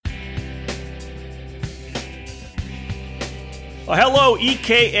Well, hello,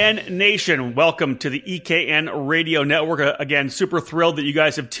 EKN Nation. Welcome to the EKN Radio Network. Again, super thrilled that you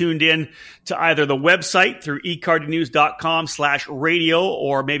guys have tuned in to either the website through ekartingnews.com/radio,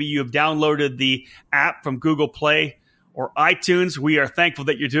 or maybe you have downloaded the app from Google Play or iTunes. We are thankful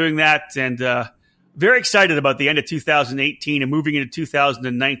that you're doing that, and very excited about the end of 2018 and moving into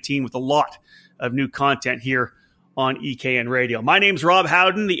 2019 with a lot of new content here on EKN Radio. My name's Rob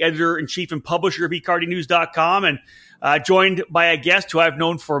Howden, the editor-in-chief and publisher of ekartingnews.com, and joined by a guest who I've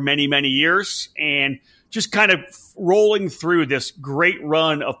known for many, many years, and just kind of rolling through this great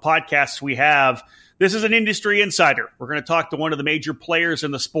run of podcasts we have. This is an industry insider. We're going to talk to one of the major players in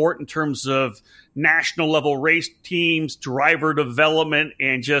the sport in terms of national level race teams, driver development,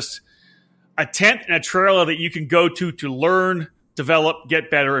 and just a tent and a trailer that you can go to learn, develop, get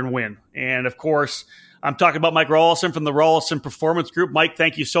better, and win. And of course, I'm talking about Mike Rawlinson from the Rawlinson Performance Group. Mike,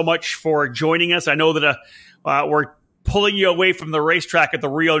 thank you so much for joining us. I know that we're pulling you away from the racetrack at the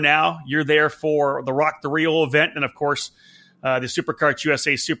Rio now. You're there for the Rock the Rio event, and of course, the SuperKarts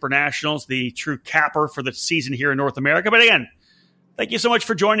USA Super Nationals, the true capper for the season here in North America. But again, thank you so much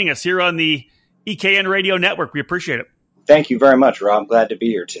for joining us here on the EKN Radio Network. We appreciate it. Thank you very much, Rob. Glad to be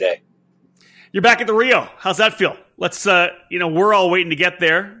here today. You're back at the Rio. How's that feel? Let's, we're all waiting to get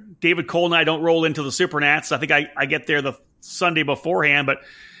there. David Cole and I don't roll into the Super Nats. I think I get there the Sunday beforehand, but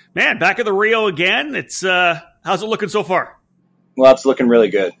man, back at the Rio again. It's how's it looking so far? Well, it's looking really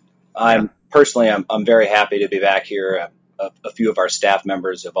good. I'm very happy to be back here. A few of our staff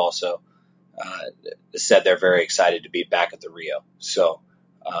members have also said they're very excited to be back at the Rio. So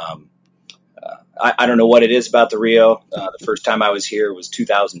I don't know what it is about the Rio. The first time I was here was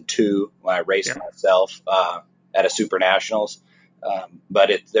 2002 when I raced myself at a Super Nationals.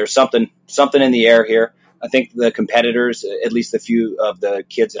 But there's something in the air here. I think the competitors, at least a few of the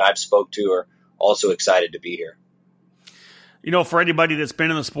kids that I've spoke to, are also excited to be here. You know, for anybody that's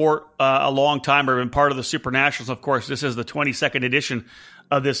been in the sport a long time or been part of the Super Nationals, of course, this is the 22nd edition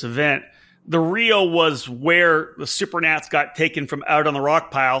of this event. The Rio was where the Super Nats got taken from out on the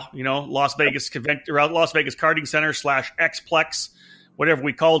rock pile, Las Vegas Karting Center / Xplex, whatever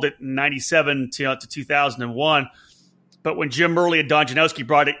we called it, in 97 to 2001. But when Jim Murley and Don Janowski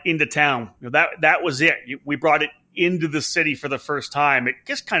brought it into town, that was it. We brought it into the city for the first time. It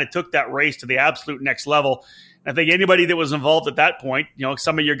just kind of took that race to the absolute next level. And I think anybody that was involved at that point,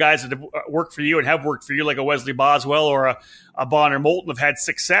 some of your guys that have worked for you and have worked for you, like a Wesley Boswell or a Bonner Moulton, have had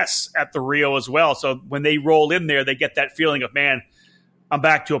success at the Rio as well. So when they roll in there, they get that feeling of, man, I'm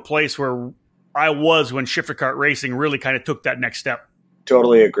back to a place where I was when shifter kart racing really kind of took that next step.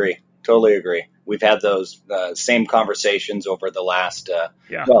 Totally agree. We've had those same conversations over the last,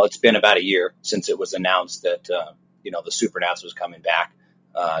 it's been about a year since it was announced that, the Super Nats was coming back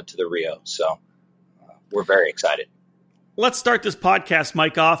to the Rio. So we're very excited. Let's start this podcast,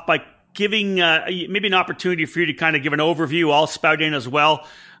 Mike, off by giving maybe an opportunity for you to kind of give an overview. I'll spout in as well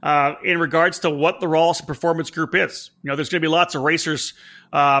in regards to what the Rawlinson Performance Group is. There's going to be lots of racers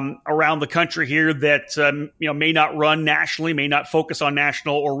around the country here that may not run nationally, may not focus on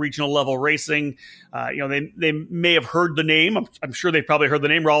national or regional level racing. They may have heard the name. I'm sure they've probably heard the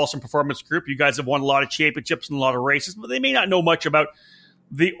name Rawlinson Performance Group. You guys have won a lot of championships and a lot of races, but they may not know much about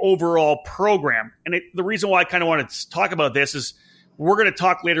the overall program. And the reason why I kind of wanted to talk about this is we're going to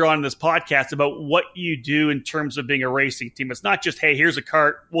talk later on in this podcast about what you do in terms of being a racing team. It's not just, hey, here's a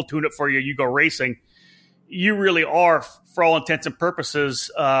cart, we'll tune it for you, you go racing. You really are, for all intents and purposes,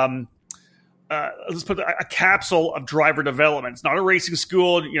 let's put a capsule of driver development. It's not a racing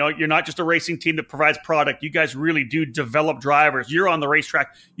school. You're not just a racing team that provides product. You guys really do develop drivers. You're on the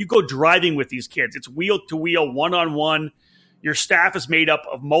racetrack. You go driving with these kids. It's wheel to wheel, one-on-one. Your staff is made up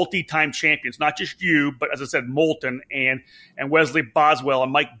of multi-time champions, not just you, but as I said, Moulton and Wesley Boswell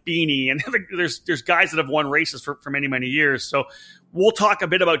and Mike Beanie. And there's guys that have won races for many, many years. So we'll talk a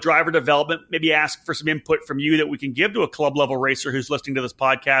bit about driver development, maybe ask for some input from you that we can give to a club-level racer who's listening to this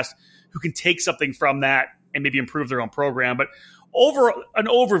podcast, who can take something from that and maybe improve their own program. But over an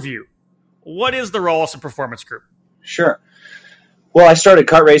overview, what is the Rawlinson Performance Group? Sure. Well, I started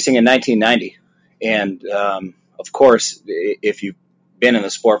kart racing in 1990, and of course, if you've been in the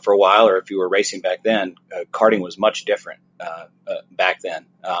sport for a while, or if you were racing back then, karting was much different back then.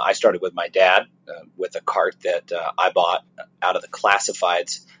 I started with my dad with a kart that I bought out of the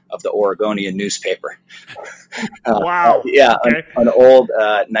classifieds of the Oregonian newspaper. Wow. Yeah, okay. An old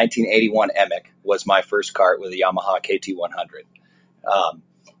 1981 Emic was my first kart with a Yamaha KT100.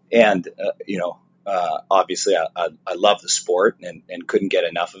 Obviously, I love the sport and couldn't get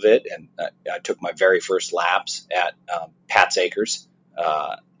enough of it. And I took my very first laps at Pat's Acres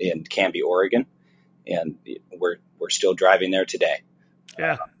in Canby, Oregon. and we're still driving there today.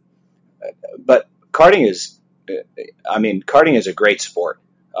 Yeah. But karting is a great sport.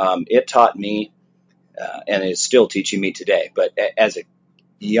 It taught me, and is still teaching me today. But as a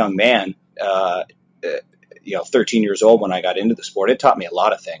young man, 13 years old when I got into the sport, it taught me a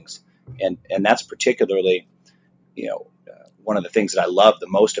lot of things, and that's particularly, one of the things that I love the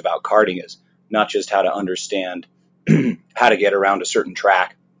most about karting is not just how to understand how to get around a certain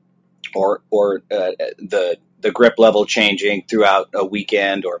track, or the grip level changing throughout a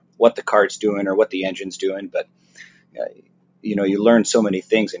weekend, or what the kart's doing or what the engine's doing, but you learn so many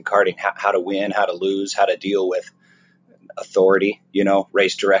things in karting: how to win, how to lose, how to deal with authority,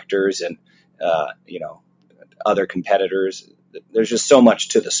 race directors and other competitors. There's just so much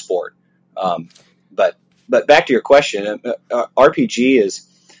to the sport. But back to your question, RPG is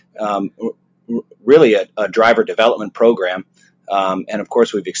really a driver development program. And of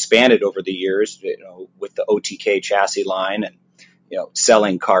course, we've expanded over the years, with the OTK chassis line and,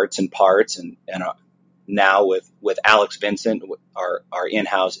 selling karts and parts, and now with Alex Vincent, our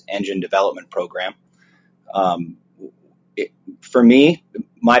in-house engine development program. For me,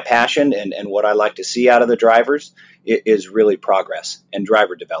 my passion and what I like to see out of the drivers is really progress and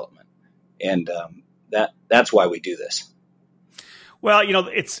driver development. And that's why we do this. Well,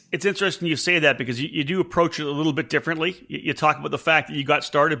 it's interesting you say that, because you do approach it a little bit differently. You talk about the fact that you got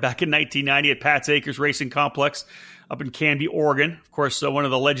started back in 1990 at Pat's Acres Racing Complex up in Canby, Oregon. Of course, one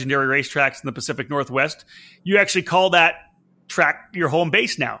of the legendary racetracks in the Pacific Northwest. You actually call that track your home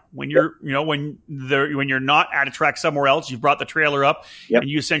base now. When you're, when you're not at a track somewhere else, you've brought the trailer up, Yep. and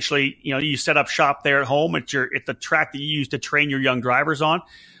you essentially, you set up shop there at home at the track that you use to train your young drivers on.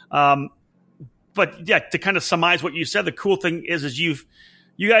 But yeah, to kind of surmise what you said, the cool thing is you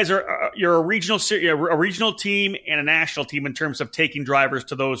guys you're a regional team and a national team in terms of taking drivers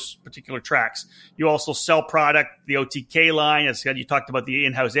to those particular tracks. You also sell product, the OTK line. As you talked about the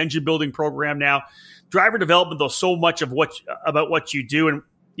in-house engine building program now. Driver development, though, so much of about what you do. And,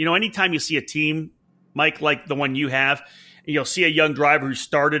 anytime you see a team, Mike, like the one you have, you'll see a young driver who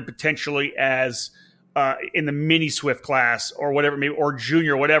started potentially as in the mini Swift class or whatever, maybe, or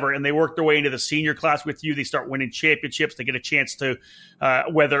junior, whatever, and they work their way into the senior class with you. They start winning championships. They get a chance to,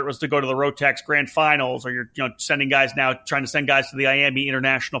 whether it was to go to the Rotax Grand Finals, or you're trying to send guys to the IAME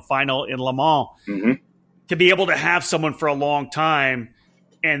International Final in Le Mans. Mm-hmm. To be able to have someone for a long time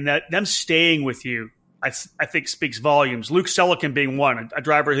and them staying with you, I think speaks volumes. Luke Selican being one, a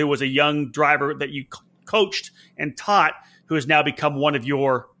driver who was a young driver that you coached and taught, who has now become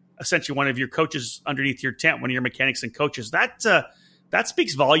essentially one of your coaches underneath your tent, one of your mechanics and coaches. That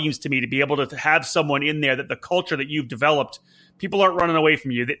speaks volumes to me, to be able to have someone in there that the culture that you've developed, people aren't running away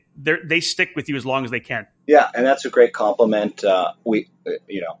from you. They stick with you as long as they can. Yeah, and that's a great compliment.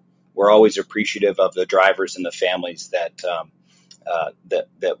 We're always appreciative of the drivers and the families that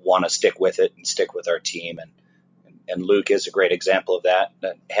want to stick with it and stick with our team. And Luke is a great example of that.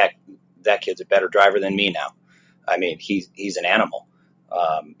 Heck, that kid's a better driver than me now. I mean, he's an animal.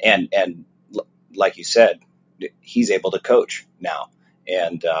 And like you said, he's able to coach now,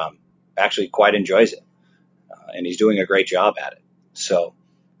 and actually quite enjoys it. And he's doing a great job at it. So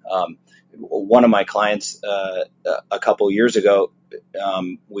one of my clients a couple years ago,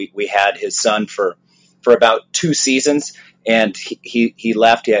 we had his son for about 2 seasons, and he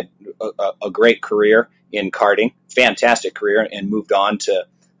left. He had a great career in karting, fantastic career, and moved on to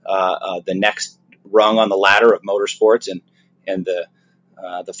the next rung on the ladder of motorsports. And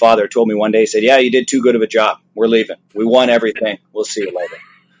the father told me one day, he said, "Yeah, you did too good of a job. We're leaving. We won everything. We'll see you later."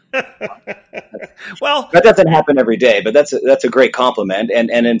 Well, that doesn't happen every day, but that's a great compliment. And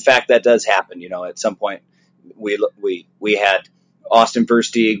in fact, that does happen. At some point we had Austin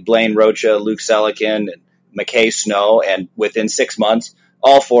Versteeg, Blaine Rocha, Luke Selican, and McKay Snow. And within 6 months,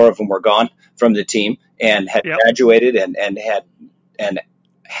 all 4 of them were gone from the team and had graduated and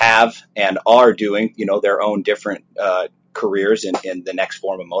have and are doing, their own different careers in the next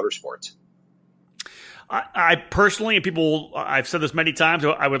form of motorsports. I personally, and I've said this many times,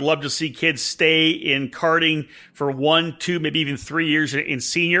 I would love to see kids stay in karting for 1, 2, maybe even 3 years in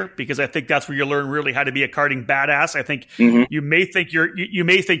senior, because I think that's where you learn really how to be a karting badass. I think you may think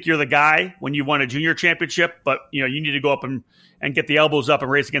you're the guy when you won a junior championship, but you need to go up and get the elbows up and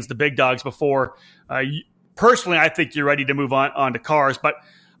race against the big dogs before. Personally, I think you're ready to move on to cars. But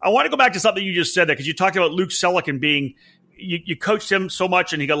I want to go back to something you just said there, because you talked about Luke Selican being. You coached him so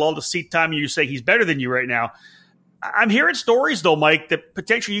much and he got all the seat time, and you say he's better than you right now. I'm hearing stories, though, Mike, that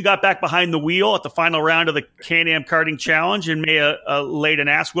potentially you got back behind the wheel at the final round of the Can-Am Karting Challenge and may have laid an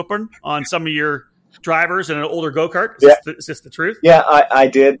ass whooping on some of your drivers and an older go-kart. Is this the truth? Yeah, I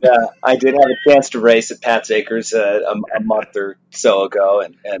did. I did have a chance to race at Pat's Acres a month or so ago,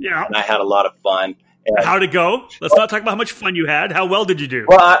 and I had a lot of fun. And how'd it go? Let's not talk about how much fun you had. How well did you do?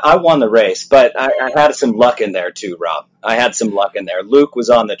 Well, I won the race, but I had some luck in there too, Rob. I had some luck in there. Luke was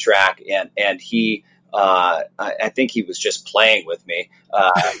on the track, and he, I think he was just playing with me.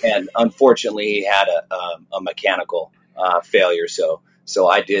 And unfortunately, he had a mechanical failure. So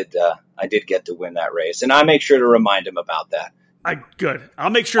I did get to win that race, and I make sure to remind him about that. Good. I'll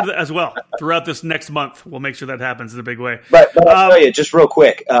make sure that as well throughout this next month. We'll make sure that happens in a big way. But I'll tell you, just real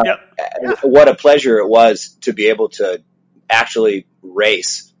quick, what a pleasure it was to be able to actually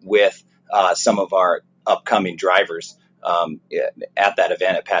race with some of our upcoming drivers at that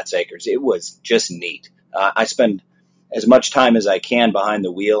event at Pat's Acres. It was just neat. I spend as much time as I can behind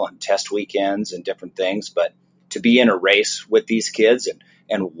the wheel on test weekends and different things, but to be in a race with these kids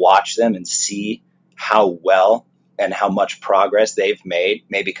and watch them and see how well and how much progress they've made,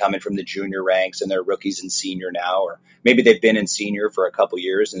 maybe coming from the junior ranks and they're rookies and senior now, or maybe they've been in senior for a couple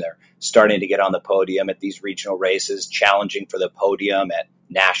years and they're starting to get on the podium at these regional races, challenging for the podium at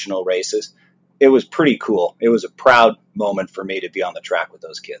national races. It was pretty cool. It was a proud moment for me to be on the track with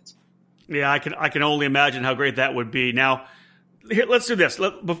those kids. Yeah, I can only imagine how great that would be. Now, here, let's do this.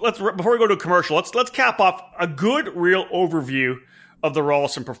 Before we go to a commercial, let's cap off a good, real overview of the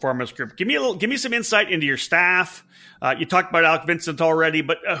Rolison Performance Group. Give me some insight into your staff. You talked about Alec Vincent already,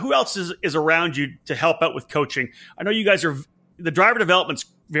 but who else is around you to help out with coaching? I know you guys the driver development's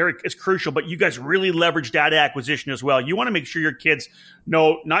is crucial, but you guys really leverage data acquisition as well. You want to make sure your kids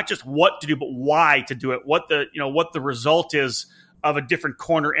know not just what to do, but why to do it. What the result is of a different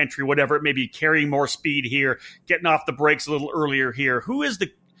corner entry, whatever it may be, carrying more speed here, getting off the brakes a little earlier here.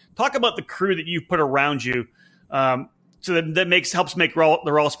 Talk about the crew that you've put around you, so that helps make the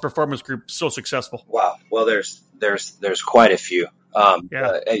Rolison Performance Group so successful. Wow. Well, there's quite a few.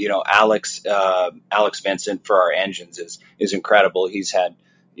 Alex Vincent for our engines is incredible. He's had,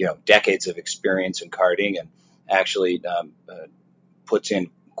 decades of experience in karting and actually puts in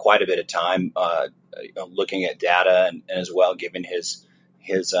quite a bit of time looking at data and as well giving his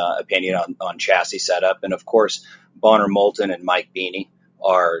opinion on chassis setup. And of course, Bonner Moulton and Mike Beanie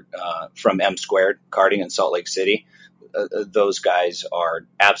are from M Squared Karting in Salt Lake City. Those guys are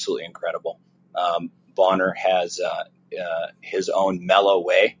absolutely incredible. Bonner has his own mellow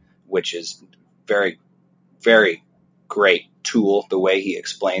way, which is very, very great tool, the way he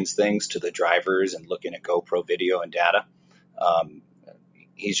explains things to the drivers and looking at GoPro video and data.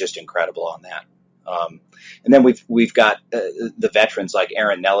 He's just incredible on that. And then we've got the veterans like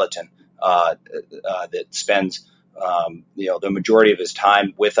Aaron Nelliton that spends the majority of his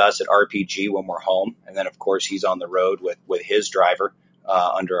time with us at RPG when we're home, and then of course he's on the road with his driver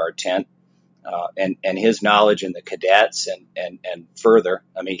under our tent, and his knowledge in the cadets and further.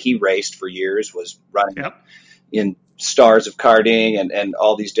 I mean, he raced for years, was running in Stars of Karting and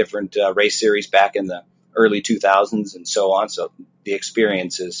all these different race series back in the early 2000s and so on. So the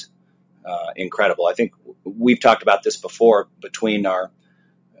experience is incredible. I think we've talked about this before. Between our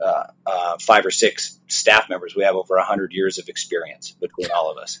 5 or 6 staff members, we have over 100 years of experience between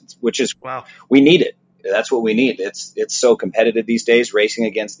all of us, which is wow. We need it. That's what we need. It's so competitive these days, racing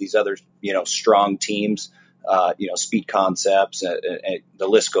against these other strong teams, Speed Concepts, and the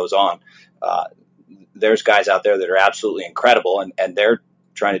list goes on. There's guys out there that are absolutely incredible, and they're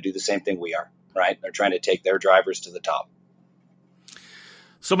trying to do the same thing we are. Right? They're trying to take their drivers to the top.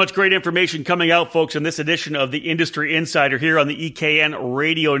 So much great information coming out, folks, in this edition of the Industry Insider here on the EKN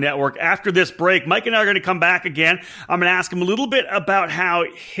Radio Network. After this break, Mike and I are going to come back again. I'm going to ask him a little bit about how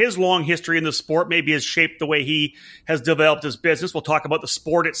his long history in the sport maybe has shaped the way he has developed his business. We'll talk about the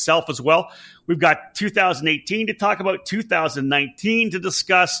sport itself as well. We've got 2018 to talk about, 2019 to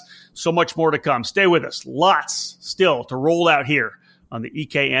discuss, so much more to come. Stay with us. Lots still to roll out here on the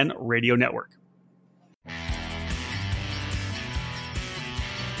EKN Radio Network.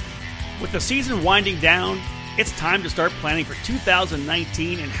 With the season winding down, it's time to start planning for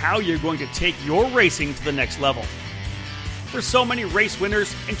 2019 and how you're going to take your racing to the next level. For so many race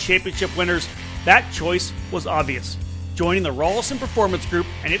winners and championship winners, that choice was obvious. Joining the Rolison Performance Group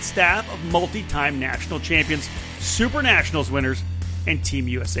and its staff of multi-time national champions, Super Nationals winners, and Team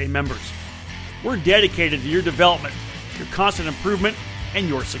USA members. We're dedicated to your development, your constant improvement, and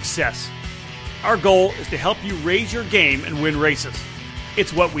your success. Our goal is to help you raise your game and win races.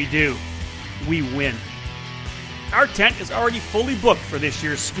 It's what we do. We win. Our tent is already fully booked for this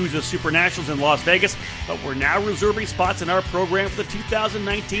year's SCUSA Super Nationals in Las Vegas, but we're now reserving spots in our program for the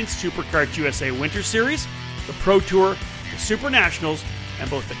 2019 SuperKart USA Winter Series, the Pro Tour, the Super Nationals, and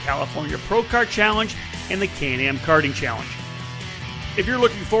both the California Pro Kart Challenge and the Can-Am Karting Challenge. If you're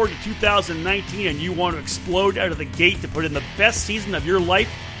looking forward to 2019 and you want to explode out of the gate to put in the best season of your life,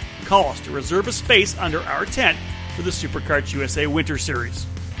 call us to reserve a space under our tent for the SuperKarts USA Winter Series.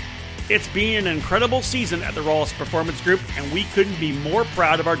 It's been an incredible season at the Rawlison Performance Group, and we couldn't be more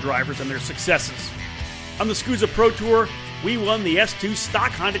proud of our drivers and their successes. On the SCUSA Pro Tour, we won the S2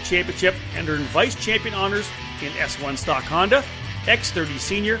 Stock Honda Championship and earned vice champion honors in S1 Stock Honda, X30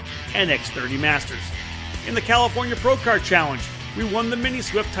 Senior, and X30 Masters. In the California Pro Kart Challenge, we won the Mini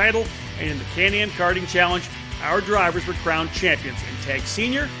Swift title, and in the Can-Am Karting Challenge, our drivers were crowned champions in Tag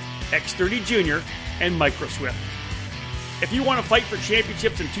Senior, X30 Junior, and Micro Swift. If you want to fight for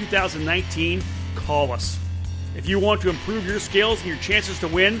championships in 2019, call us. If you want to improve your skills and your chances to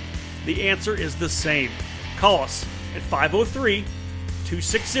win, the answer is the same. Call us at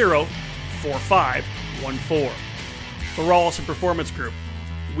 503-260-4514. The Rawlison Performance Group.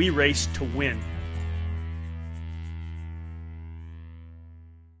 We race to win.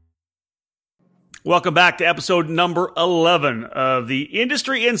 Welcome back to episode number 11 of the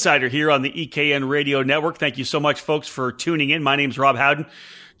Industry Insider here on the EKN Radio Network. Thank you so much, folks, for tuning in. My name's Rob Howden.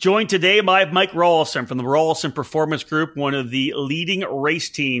 Joined today by Mike Rawlison from the Rawlison Performance Group, one of the leading race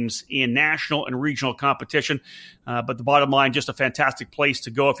teams in national and regional competition. But the bottom line, just a fantastic place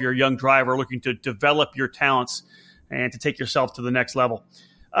to go if you're a young driver looking to develop your talents and to take yourself to the next level.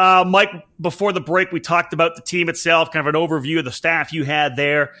 Mike, before the break, we talked about the team itself, kind of an overview of the staff you had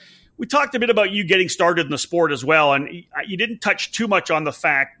there. We talked a bit about you getting started in the sport as well, and you didn't touch too much on the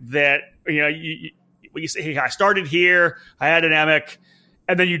fact that you say, "Hey, I started here, I had an EMIC,"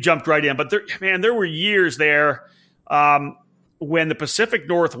 and then you jumped right in. But there were years there when the Pacific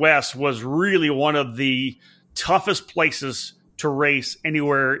Northwest was really one of the toughest places to race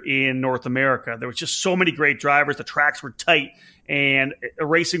anywhere in North America. There was just so many great drivers. The tracks were tight, and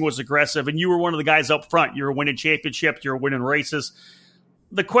racing was aggressive. And you were one of the guys up front. You were winning championships. You were winning races.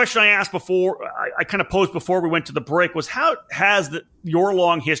 The question I asked before, I kind of posed before we went to the break, was how has your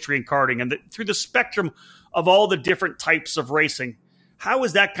long history in karting and through the spectrum of all the different types of racing, how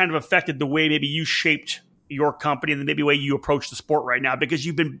has that kind of affected the way maybe you shaped your company and maybe the way you approach the sport right now? Because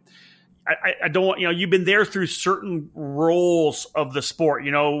you've been, you've been there through certain roles of the sport.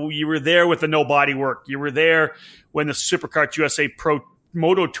 You were there with the no body work. You were there when the SuperKarts USA Pro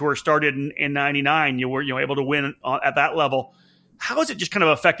Moto Tour started in '99. You were able to win at that level. How has it just kind of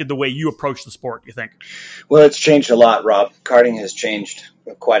affected the way you approach the sport, you think? Well, it's changed a lot, Rob. Karting has changed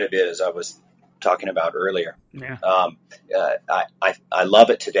quite a bit, as I was talking about earlier. Yeah. I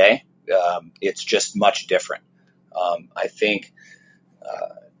love it today. It's just much different. I think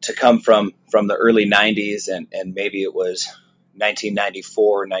to come from the early 90s and maybe it was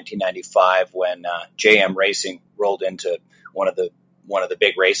 1994, 1995 when JM Racing rolled into one of the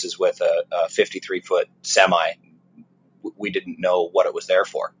big races with a 53-foot semi. We didn't know what it was there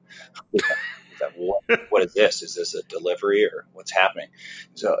for. What is this? Is this a delivery or what's happening?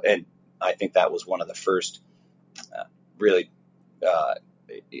 So, and I think that was one of the first really,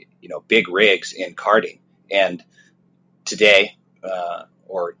 big rigs in karting. And today,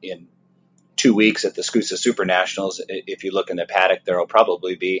 or in 2 weeks at the SCUSA Super Nationals, if you look in the paddock, there will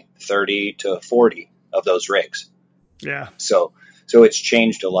probably be 30 to 40 of those rigs. Yeah. So it's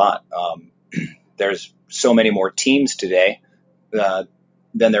changed a lot. There's so many more teams today than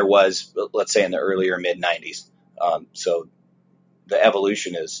there was, let's say, in the earlier mid-90s. So the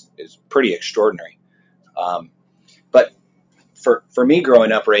evolution is pretty extraordinary. But for me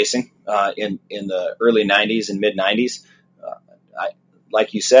growing up racing in the early 90s and mid-90s,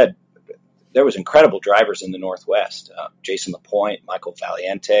 like you said, there was incredible drivers in the Northwest. Jason LaPointe, Michael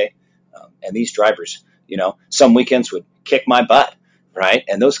Valiente, and these drivers, some weekends would kick my butt, right?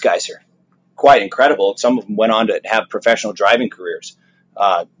 And those guys are quite incredible. Some of them went on to have professional driving careers,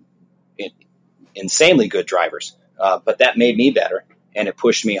 insanely good drivers. But that made me better, and it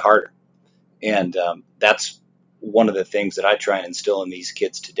pushed me harder. And that's one of the things that I try and instill in these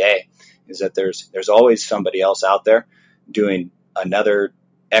kids today is that there's always somebody else out there doing another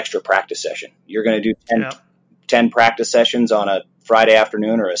extra practice session. You're going to do 10 practice sessions on a Friday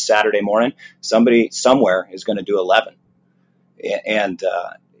afternoon or a Saturday morning. Somebody somewhere is going to do 11. And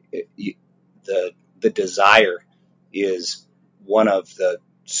the desire is one of the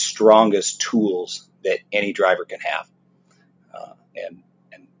strongest tools that any driver can have. And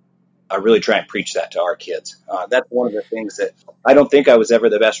I really try and preach that to our kids. That's one of the things that I don't think I was ever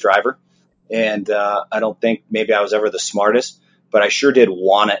the best driver. And I don't think maybe I was ever the smartest, but I sure did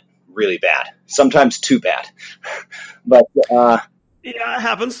want it really bad. Sometimes too bad. But yeah, it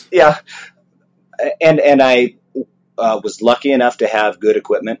happens. Yeah. And I was lucky enough to have good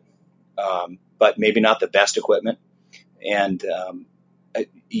equipment, but maybe not the best equipment. And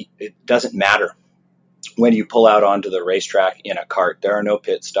it doesn't matter when you pull out onto the racetrack in a kart. There are no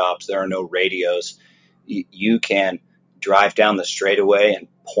pit stops. There are no radios. You can drive down the straightaway and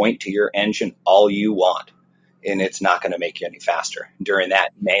point to your engine all you want, and it's not going to make you any faster during that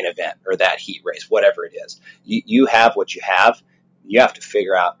main event or that heat race, whatever it is. You have what you have. You have to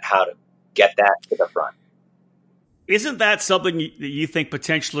figure out how to get that to the front. Isn't that something that you think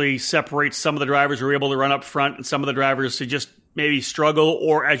potentially separates some of the drivers who are able to run up front and some of the drivers who just maybe struggle,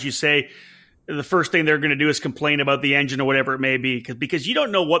 or as you say, the first thing they're going to do is complain about the engine or whatever it may be, because you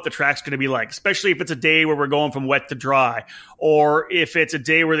don't know what the track's going to be like, especially if it's a day where we're going from wet to dry, or if it's a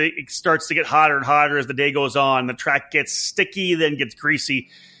day where it starts to get hotter and hotter as the day goes on. The track gets sticky, then gets greasy.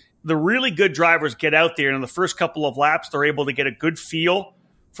 The really good drivers get out there, and in the first couple of laps, they're able to get a good feel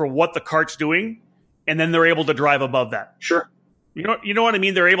for what the kart's doing, and then they're able to drive above that. Sure. You know what I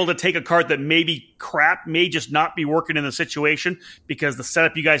mean? They're able to take a kart that may be crap, may just not be working in the situation because the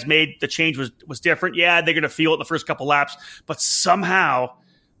setup you guys made, the change was different. Yeah, they're going to feel it in the first couple laps, but somehow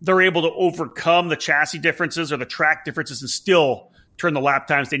they're able to overcome the chassis differences or the track differences and still turn the lap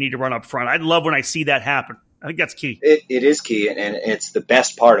times they need to run up front. I'd love when I see that happen. I think that's key. It is key, and it's the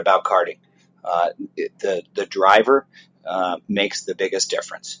best part about karting. The driver makes the biggest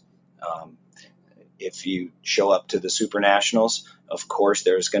difference. If you show up to the Super Nationals, of course,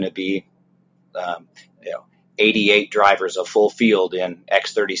 there's going to be 88 drivers, a full field in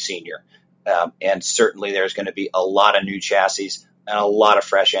X30 Senior. And certainly there's going to be a lot of new chassis and a lot of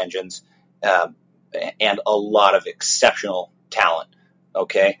fresh engines and a lot of exceptional talent.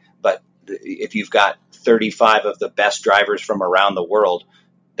 Okay. But if you've got 35 of the best drivers from around the world,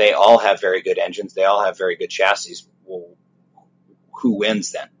 they all have very good engines. They all have very good chassis. Well, who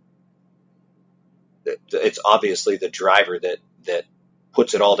wins then? It's obviously the driver that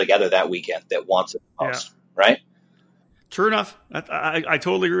puts it all together that weekend, that wants it most, right? True enough. I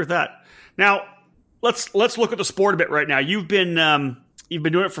totally agree with that. Now, let's look at the sport a bit right now. You've been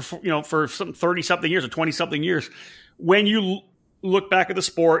doing it for some 30-something years or 20-something years. When you look back at the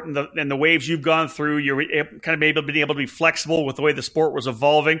sport and the waves you've gone through, you're kind of been able to be flexible with the way the sport was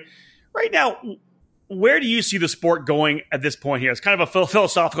evolving. Right now, where do you see the sport going at this point here? It's kind of a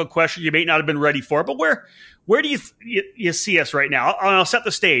philosophical question you may not have been ready for, but where do you see us right now? I'll set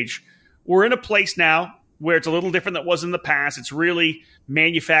the stage. We're in a place now where it's a little different than it was in the past. It's really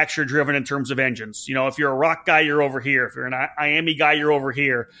manufacturer driven in terms of engines. If you're a Rock guy, you're over here. If you're an IAME guy, you're over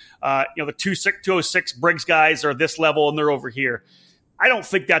here. The 206 Briggs guys are this level and they're over here. I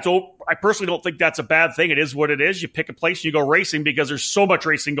personally don't think that's a bad thing. It is what it is. You pick a place and you go racing because there's so much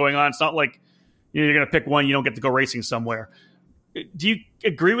racing going on. It's not like you're going to pick one, you don't get to go racing somewhere. Do you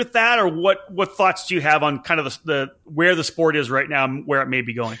agree with that, or what thoughts do you have on kind of the where the sport is right now and where it may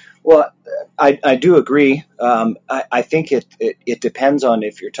be going? Well, I do agree. I think it depends on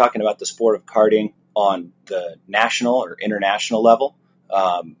if you're talking about the sport of karting on the national or international level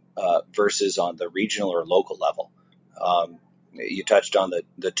versus on the regional or local level. You touched on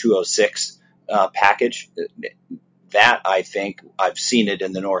the 206 package. That, I think, I've seen it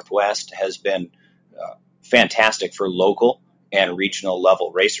in the Northwest, has been fantastic for local and regional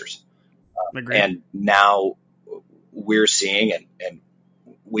level racers. And now we're seeing, and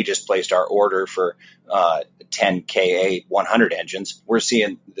we just placed our order for 10 KA 100 engines. We're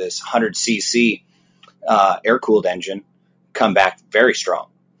seeing this 100cc air-cooled engine come back very strong.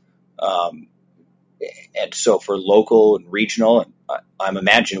 And so for local and regional, and I'm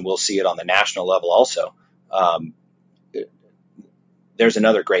imagining we'll see it on the national level also, there's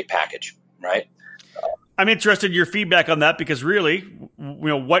another great package, right? I'm interested in your feedback on that because really,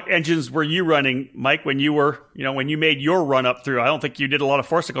 what engines were you running, Mike, when you were, when you made your run up through? I don't think you did a lot of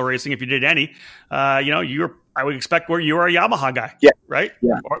Forcicle racing if you did any. I would expect you were a Yamaha guy, right?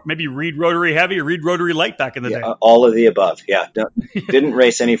 Yeah. Or maybe Reed Rotary Heavy or Reed Rotary Light back in the day. All of the above. Yeah. Didn't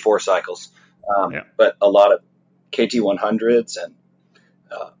race any 4 cycles, but a lot of KT100s and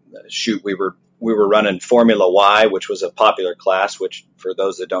we were running Formula Y, which was a popular class, which for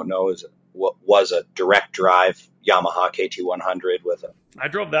those that don't know was a direct drive Yamaha KT100 with a. I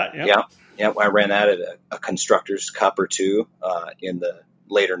drove that. Yeah. I ran that at a Constructors Cup or two in the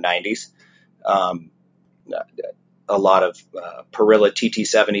later 90s. A lot of Perilla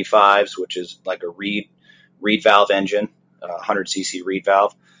TT75s, which is like a reed valve engine, 100cc reed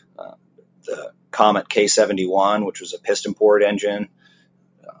valve. The Comet K71, which was a piston port engine.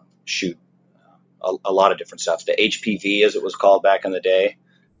 A lot of different stuff. The HPV, as it was called back in the day.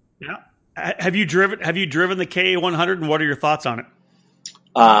 Yeah. Have you driven the KA100, and what are your thoughts on it?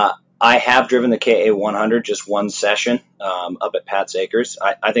 I have driven the KA 100 just one session up at Pat's Acres.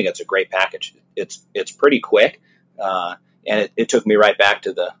 I think it's a great package. It's pretty quick, and it took me right back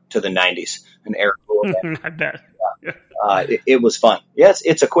to the 90s. An air cooled. I bet. It was fun. Yes,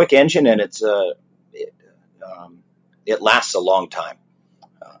 it's a quick engine, and it lasts a long time.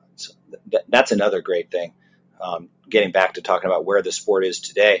 So that's another great thing. Getting back to talking about where the sport is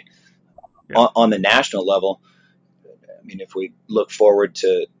today, on the national level. I mean, if we look forward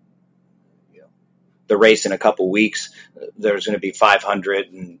to the race in a couple weeks, there's going to be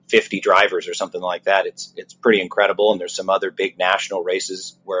 550 drivers or something like that. It's pretty incredible. And there's some other big national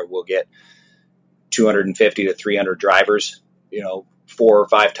races where we'll get 250 to 300 drivers, 4 or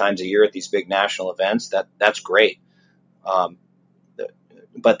 5 times a year at these big national events. That's great.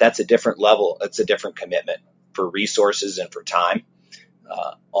 But that's a different level. It's a different commitment for resources and for time.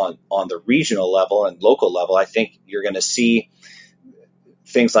 On the regional level and local level, I think you're going to see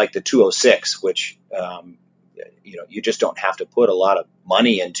things like the 206, which you just don't have to put a lot of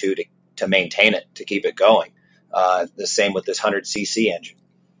money into to maintain it, to keep it going. The same with this 100cc engine.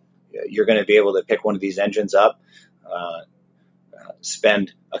 You're going to be able to pick one of these engines up,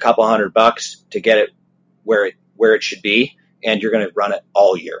 spend a couple $100 to get it where it should be, and you're going to run it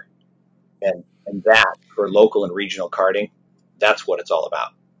all year. And that, for local and regional karting, that's what it's all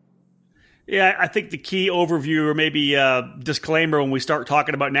about. Yeah, I think the key overview, or maybe disclaimer when we start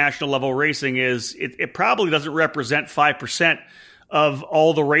talking about national level racing, is it probably doesn't represent 5% of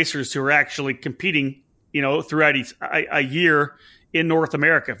all the racers who are actually competing, throughout a year in North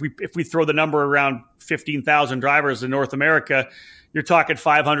America. If we throw the number around 15,000 drivers in North America, you're talking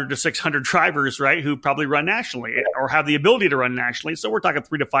 500 to 600 drivers, right, who probably run nationally or have the ability to run nationally. So we're talking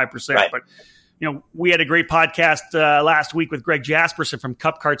 3 to 5%. Right. But we had a great podcast last week with Greg Jasperson from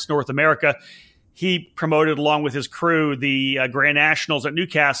Cup Karts North America. He promoted, along with his crew, the Grand Nationals at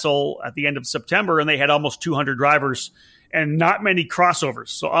Newcastle at the end of September, and they had almost 200 drivers and not many crossovers.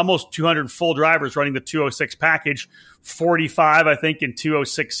 So almost 200 full drivers running the 206 package, 45, I think, in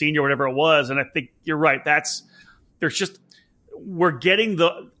 206 senior, whatever it was. And I think you're right. We're getting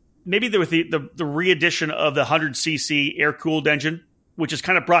the re-edition of the 100cc air-cooled engine, which has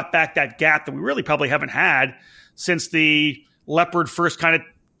kind of brought back that gap that we really probably haven't had since the Leopard first kind of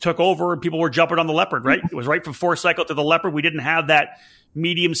took over and people were jumping on the Leopard, right? It was right from 4Cycle to the Leopard. We didn't have that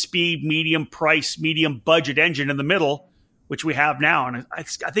medium speed, medium price, medium budget engine in the middle, which we have now. And I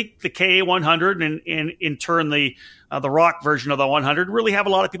think the KA 100 and in turn the Rock version of the 100 really have a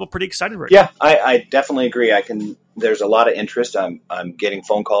lot of people pretty excited right now. Yeah, I definitely agree. There's a lot of interest. I'm getting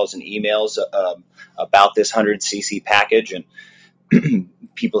phone calls and emails about this 100cc package and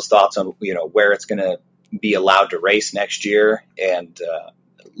people's thoughts on where it's going to be allowed to race next year, and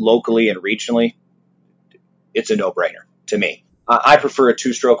locally and regionally, it's a no-brainer to me. I prefer a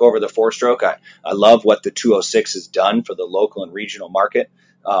 2-stroke over the 4-stroke. I love what the 206 has done for the local and regional market,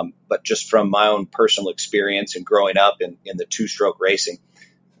 but just from my own personal experience and growing up in the 2-stroke racing,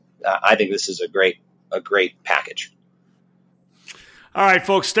 I think this is a great package. All right,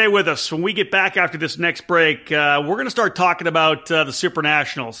 folks, stay with us. When we get back after this next break, we're going to start talking about the Super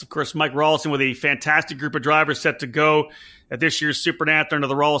Nationals. Of course, Mike Rollison with a fantastic group of drivers set to go at this year's Super Nat under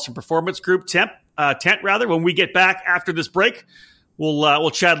the Rollison Performance Group tent. When we get back after this break, we'll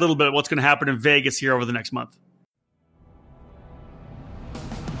chat a little bit about what's going to happen in Vegas here over the next month.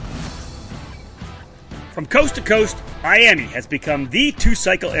 From coast to coast, IAME has become the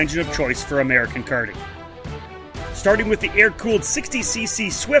 2-cycle engine of choice for American karting. Starting with the air-cooled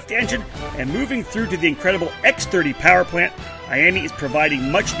 60cc Swift engine and moving through to the incredible X30 power plant, IAME is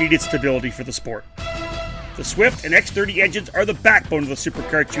providing much-needed stability for the sport. The Swift and X30 engines are the backbone of the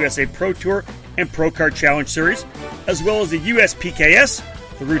SuperKarts USA Pro Tour and Pro Kart Challenge Series, as well as the USPKS,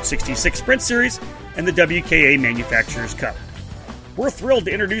 the Route 66 Sprint Series, and the WKA Manufacturers Cup. We're thrilled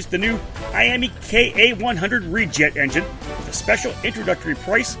to introduce the new IAME KA100 Rejet engine with a special introductory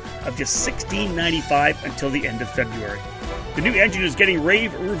price of just $16.95 until the end of February. The new engine is getting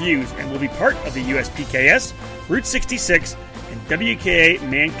rave reviews and will be part of the USPKS, Route 66, and WKA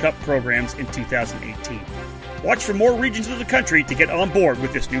Man Cup programs in 2018. Watch for more regions of the country to get on board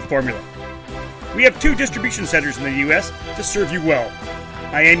with this new formula. We have 2 distribution centers in the U.S. to serve you well.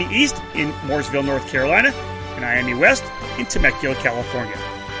 IAME East in Mooresville, North Carolina, and IAME West in Temecula, California.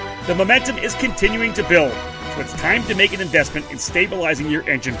 The momentum is continuing to build, so it's time to make an investment in stabilizing your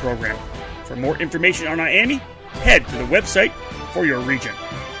engine program. For more information on IAME, head to the website for your region,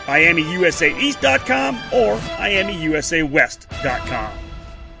 IAMEUSAEast.com or IAMEUSAWest.com.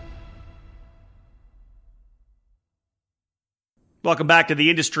 Welcome back to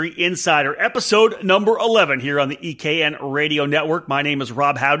the Industry Insider, episode number 11 here on the EKN Radio Network. My name is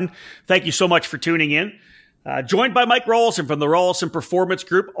Rob Howden. Thank you so much for tuning in. Joined by Mike Rawlson from the Rawlson Performance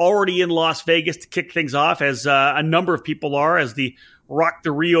Group, already in Las Vegas to kick things off, as a number of people are, as the Rock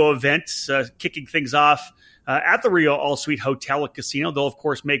the Rio event kicking things off at the Rio All-Suite Hotel and Casino. They'll, of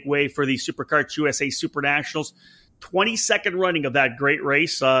course, make way for the SuperKarts USA Super Nationals, 22nd running of that great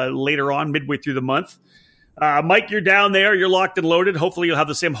race later on, midway through the month. Mike, you're down there. You're locked and loaded. Hopefully you'll have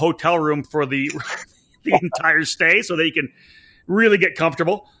the same hotel room for the entire stay so that you can really get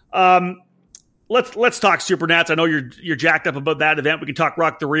comfortable. Let's talk Supernats. I know you're jacked up about that event. We can talk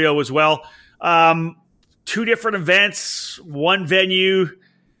Rock the Rio as well. Two different events, one venue,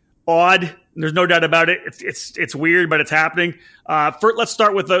 odd. There's no doubt about it. It's weird, but it's happening. Let's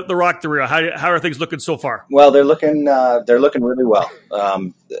start with the Rock the Rio. How are things looking so far? Well, they're looking really well.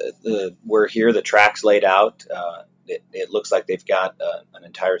 We're here. The track's laid out. It looks like they've got an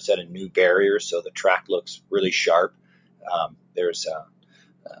entire set of new barriers, so the track looks really sharp.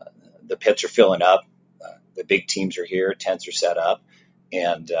 The pits are filling up. The big teams are here. Tents are set up,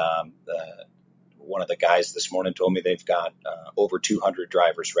 and one of the guys this morning told me they've got over 200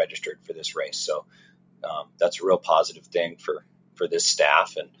 drivers registered for this race. So that's a real positive thing for this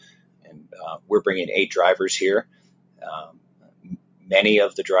staff. And we're bringing 8 drivers here. Many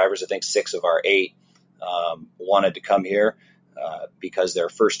of the drivers, I think 6 of our 8, wanted to come here because they're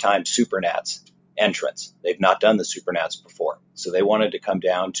first-time Supernats entrants. They've not done the Supernats before. So they wanted to come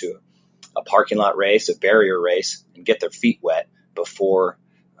down to a parking lot race, a barrier race, and get their feet wet before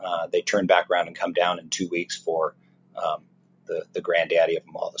they turn back around and come down in 2 weeks for the granddaddy of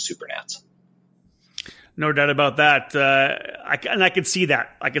them all, the Supernats. No doubt about that. I can see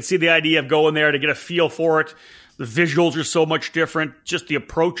that. I can see the idea of going there to get a feel for it. The visuals are so much different. Just the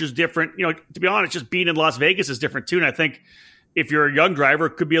approach is different. You know, to be honest, just being in Las Vegas is different too. And I think if you're a young driver,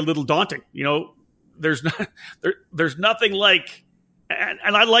 it could be a little daunting. You know, there's nothing like.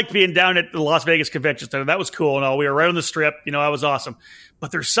 And I liked being down at the Las Vegas Convention Center. That was cool and all. We were right on the Strip. You know, that was awesome.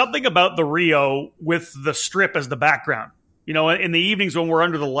 But there's something about the Rio with the Strip as the background. You know, in the evenings when we're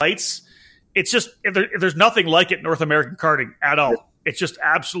under the lights, it's just there's nothing like it North American karting at all. It's just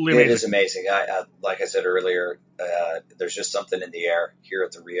absolutely amazing. It is amazing. Like I said earlier, there's just something in the air here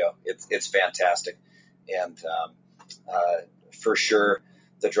at the Rio. It's fantastic. And for sure,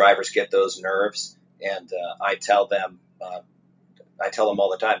 the drivers get those nerves. And I tell them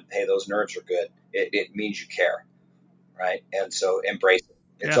all the time, hey, those nerves are good. It means you care, right? And so embrace it.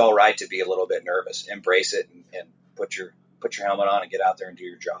 It's all right to be a little bit nervous. Embrace it and put your helmet on and get out there and do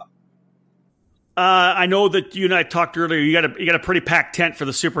your job. I know that you and I talked earlier. You got a pretty packed tent for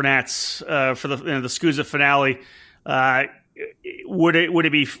the Supernats for the SCUSA finale. Would I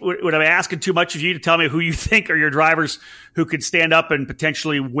be asking too much of you to tell me who you think are your drivers who could stand up and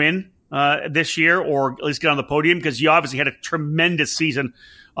potentially win this year, or at least get on the podium? Because you obviously had a tremendous season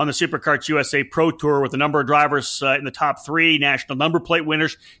on the SuperKarts USA Pro Tour with a number of drivers in the top 3, national number plate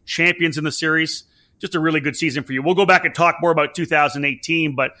winners, champions in the series. Just a really good season for you. We'll go back and talk more about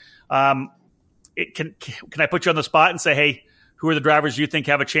 2018, but can I put you on the spot and say, hey, who are the drivers you think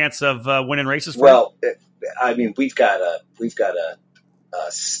have a chance of winning races for you? I mean, we've got a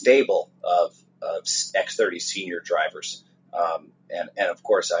stable of X30 senior drivers. And of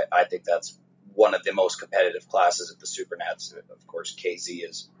course, I think that's one of the most competitive classes at the Supernats. Of course, KZ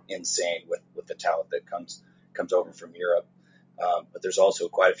is insane with the talent that comes over from Europe. But there's also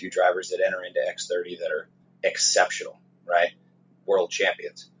quite a few drivers that enter into X30 that are exceptional, right? World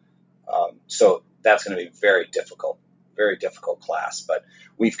champions. So that's going to be very difficult class. But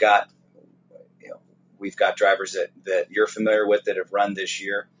we've got drivers that you're familiar with that have run this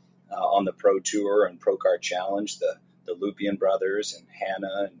year on the Pro Tour and Pro Kart Challenge, the Lupian brothers and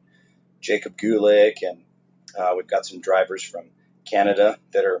Hannah and Jacob Gulick, and we've got some drivers from Canada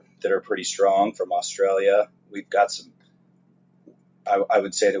that are pretty strong, from Australia. We've got some. I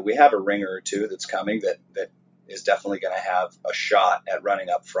would say that we have a ringer or two that's coming that is definitely going to have a shot at running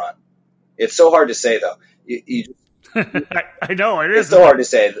up front. It's so hard to say, though. I know it is. It's so hard to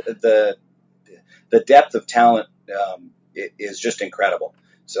say. The depth of talent is just incredible.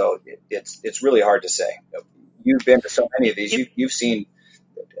 So it's really hard to say. You've been to so many of these. You've seen,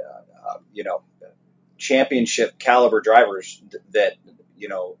 championship caliber drivers that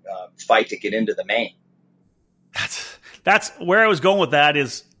fight to get into the main. That's where I was going with that.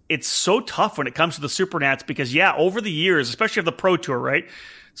 Is it's so tough when it comes to the Supernats because over the years, especially of the Pro Tour, right?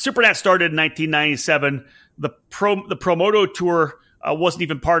 Supernats started in 1997. The Promoto Tour wasn't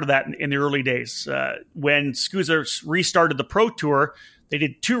even part of that in the early days. When SCUSA restarted the Pro Tour, They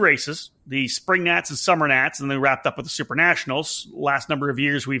did 2 races, the Spring Nats and Summer Nats, and they wrapped up with the Super Nationals. Last number of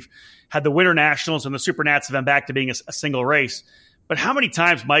years, we've had the Winter Nationals, and the Super Nats have been back to being a single race. But how many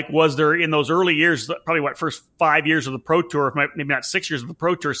times, Mike, was there in those early years, probably first 5 years of the Pro Tour, maybe not 6 years of the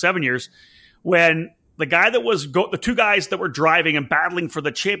Pro Tour, 7 years, when the guy that was the 2 guys that were driving and battling for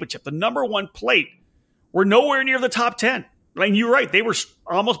the championship, the number 1 plate, were nowhere near the top 10. And you're right, they were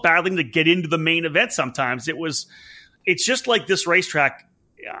almost battling to get into the main event sometimes. It's just like this racetrack.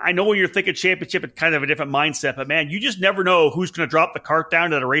 I know when you're thinking championship, it's kind of a different mindset, but man, you just never know who's going to drop the cart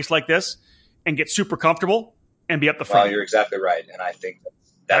down at a race like this and get super comfortable and be up the front. Well, you're exactly right. And I think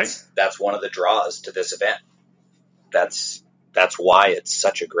that's one of the draws to this event. That's why it's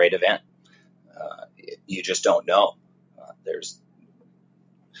such a great event. You just don't know. There's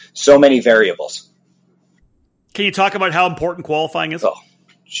so many variables. Can you talk about how important qualifying is? Oh,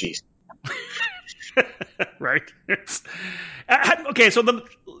 jeez. Right. Okay, so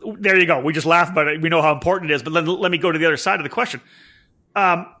there you go. We just laugh about it. We know how important it is, but let me go to the other side of the question.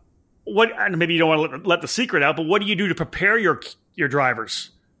 Maybe you don't want to let the secret out, but what do you do to prepare your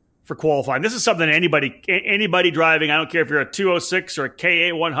drivers for qualifying? This is something anybody driving, I don't care if you're a 206 or a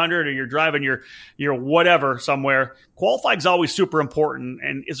KA100 or you're driving your whatever somewhere, qualifying is always super important.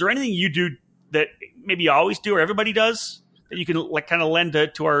 And is there anything you do that maybe you always do or everybody does that you can kind of lend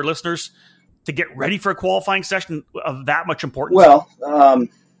to our listeners to get ready for a qualifying session of that much importance? Well,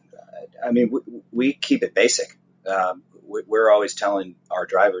 we keep it basic. We're always telling our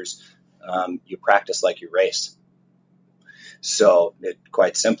drivers, you practice like you race. So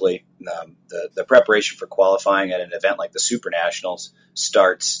quite simply, the preparation for qualifying at an event like the Super Nationals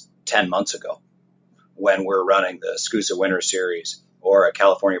starts 10 months ago when we're running the SCUSA Winter Series or a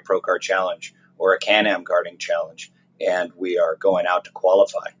California Pro Kart Challenge or a Can-Am Karting Challenge, and we are going out to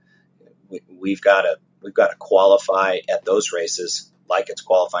qualify. We've got to qualify at those races like it's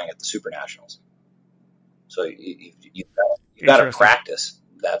qualifying at the Super Nationals. So you've got to practice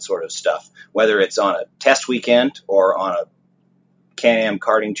that sort of stuff, whether it's on a test weekend or on a Can-Am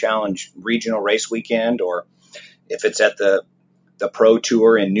Karting Challenge regional race weekend, or if it's at the Pro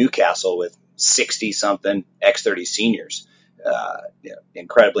Tour in Newcastle with 60-something X30 seniors.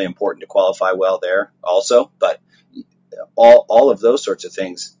 Incredibly important to qualify well there also, but all of those sorts of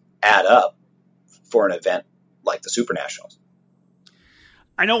things add up for an event like the Super Nationals.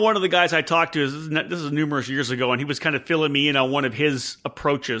 I know one of the guys I talked to, this is numerous years ago, and he was kind of filling me in on one of his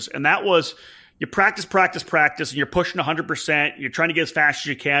approaches, and that was you practice, and you're pushing 100%, you're trying to get as fast as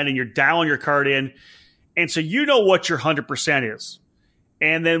you can, and you're dialing your cart in, and so you know what your 100% is.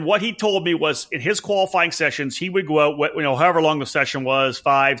 And then what he told me was in his qualifying sessions, he would go out, however long the session was,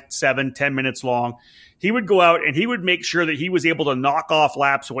 5, 7, 10 minutes long. He would go out and he would make sure that he was able to knock off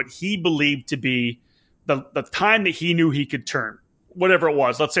laps what he believed to be the time that he knew he could turn, whatever it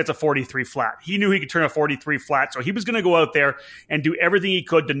was. Let's say it's a 43 flat. He knew he could turn a 43 flat. So he was going to go out there and do everything he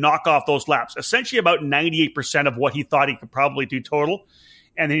could to knock off those laps, essentially about 98% of what he thought he could probably do total.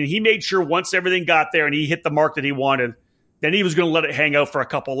 And then he made sure once everything got there and he hit the mark that he wanted, then he was going to let it hang out for a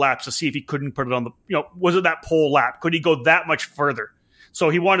couple laps to see if he couldn't put it on was it that pole lap? Could he go that much further?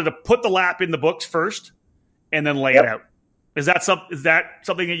 So he wanted to put the lap in the books first and then lay it out. Is that something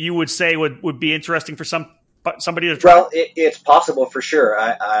that you would say would be interesting for somebody to try? Well, it's possible for sure.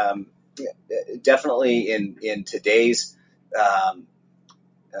 I definitely in today's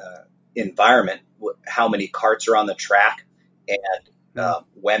environment, how many karts are on the track and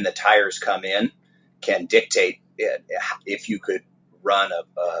when the tires come in can dictate if you could run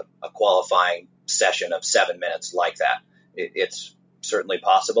a qualifying session of 7 minutes like that. It's certainly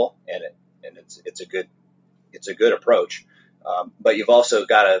possible, and it's a good approach. But you've also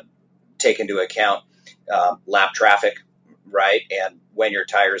got to take into account lap traffic, right? And when your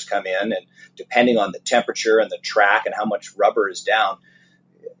tires come in, and depending on the temperature and the track and how much rubber is down,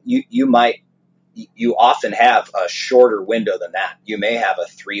 you often have a shorter window than that. You may have a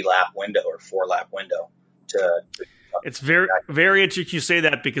 3-lap window or 4-lap window. It's very, very interesting you say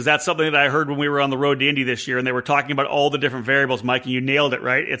that, because that's something that I heard when we were on the road to Indy this year, and they were talking about all the different variables, Mike, and you nailed it,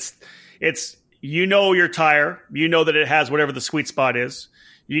 right? It's your tire, that it has whatever the sweet spot is.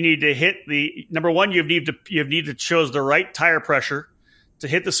 You need to hit number one, you need to choose the right tire pressure to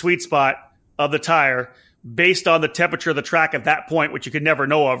hit the sweet spot of the tire based on the temperature of the track at that point, which you could never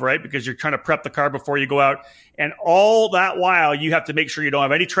know of, right? Because you're trying to prep the car before you go out. And all that while, you have to make sure you don't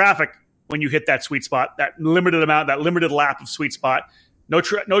have any traffic when you hit that sweet spot, that limited lap of sweet spot, no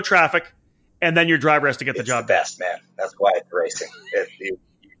traffic, and then your driver has to get the job. It's the best, man. That's why it's racing.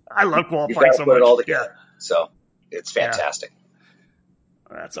 I love qualifying so much. Put it all together. Yeah. So it's fantastic.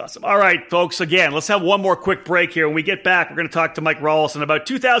 That's awesome. All right, folks, again, let's have one more quick break here. When we get back, we're going to talk to Mike Rawlinson about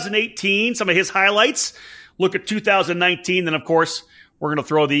 2018, some of his highlights, look at 2019, then, of course, we're going to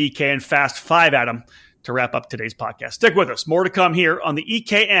throw the EKN Fast 5 at him to wrap up today's podcast. Stick with us. More to come here on the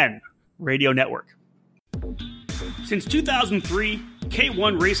EKN Radio Network. Since 2003,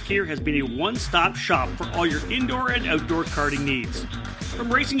 K1 Race Gear has been a one-stop shop for all your indoor and outdoor karting needs. From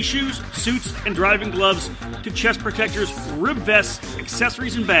racing shoes, suits, and driving gloves to chest protectors, rib vests,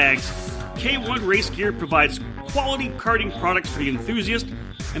 accessories, and bags, K1 Race Gear provides quality karting products for the enthusiast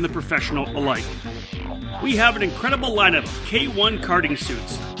and the professional alike. We have an incredible lineup of K1 karting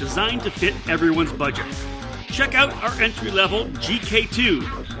suits designed to fit everyone's budget. Check out our entry-level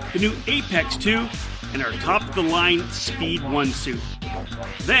GK2, the new Apex 2, and our top-of-the-line Speed 1 suit.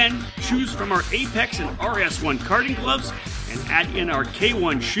 Then, choose from our Apex and RS1 karting gloves and add in our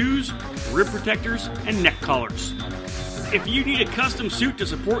K1 shoes, rib protectors, and neck collars. If you need a custom suit to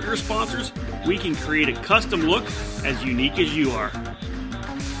support your sponsors, we can create a custom look as unique as you are.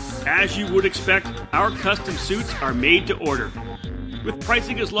 As you would expect, our custom suits are made to order. With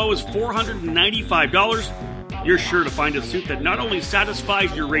pricing as low as $495, you're sure to find a suit that not only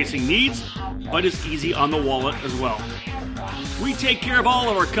satisfies your racing needs, but is easy on the wallet as well. We take care of all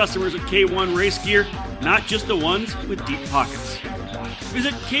of our customers at K1 Race Gear, not just the ones with deep pockets.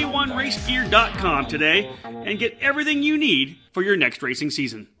 Visit K1RaceGear.com today and get everything you need for your next racing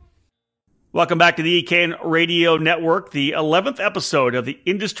season. Welcome back to the EKN Radio Network, the 11th episode of the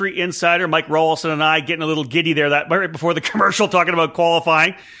Industry Insider. Mike Rawlinson and I getting a little giddy there that right before the commercial talking about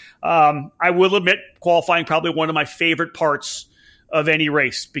qualifying. I will admit qualifying probably one of my favorite parts of any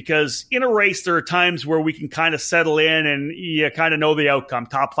race, because in a race there are times where we can kind of settle in and you kind of know the outcome.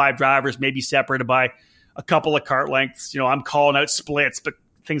 Top 5 drivers may be separated by a couple of kart lengths. You know, I'm calling out splits, but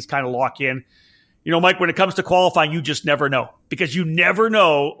things kind of lock in. You know, Mike, when it comes to qualifying, you just never know, because you never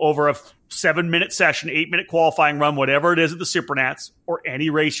know over a 7-minute session, 8-minute qualifying run, whatever it is at the Supernats or any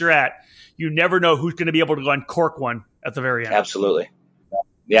race you're at, you never know who's going to be able to uncork one at the very end. Absolutely.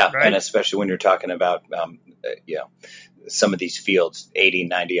 Yeah. Right? And especially when you're talking about, some of these fields, 80,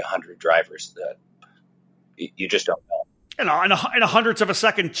 90, 100 drivers that you just don't know. And a hundredths of a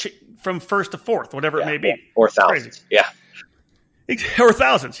second from first to fourth, whatever it may be. Or thousands. Crazy. Yeah. Or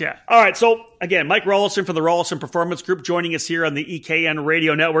thousands, yeah. All right, so again, Mike Rawlinson from the Rawlinson Performance Group joining us here on the EKN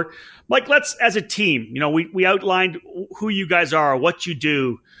Radio Network. Mike, let's, as a team, we outlined who you guys are, what you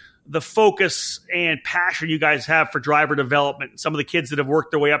do, the focus and passion you guys have for driver development, some of the kids that have worked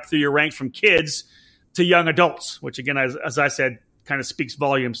their way up through your ranks from kids to young adults, which again, as I said, kind of speaks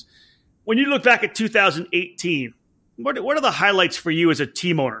volumes. When you look back at 2018, what are the highlights for you as a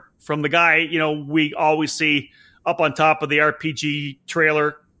team owner? From the guy, we always see up on top of the RPG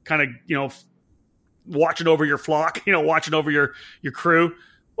trailer, kind of, watching over your flock, watching over your crew.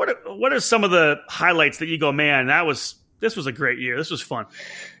 What are some of the highlights that you go, man, this was a great year. This was fun.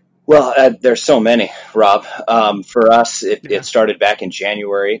 Well, there's so many, Rob. For us, it started back in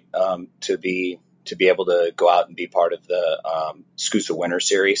January to be able to go out and be part of the SCUSA Winter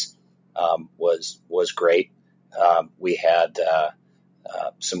Series was great. We had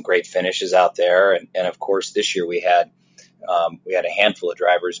some great finishes out there, and of course this year we had a handful of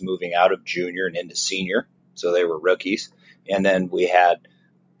drivers moving out of junior and into senior, so they were rookies, and then we had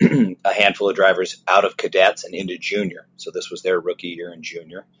a handful of drivers out of cadets and into junior, so this was their rookie year in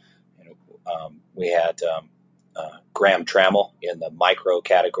junior. And, we had Graham Trammell in the micro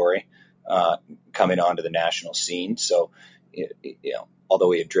category coming onto the national scene. So, although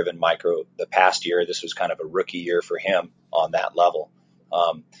we had driven micro the past year, this was kind of a rookie year for him on that level.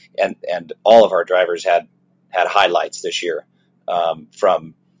 And all of our drivers had highlights this year,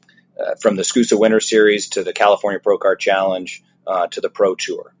 from the SCUSA Winter Series to the California Pro Kart Challenge to the Pro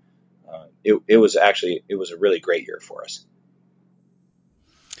Tour. It was a really great year for us.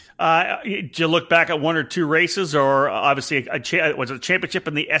 Did you look back at one or two races, or obviously was it a championship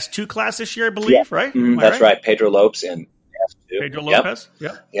in the S2 class this year, I believe, right? Mm-hmm. That's right. Pedro Lopes in S2. Pedro Lopez?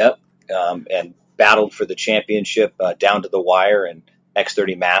 Yep. And battled for the championship down to the wire in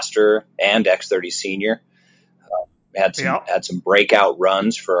X30 Master and X30 Senior. Had some breakout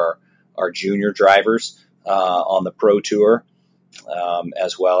runs for our junior drivers on the Pro Tour,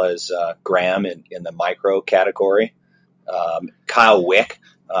 as well as Graham in the micro category. Kyle Wick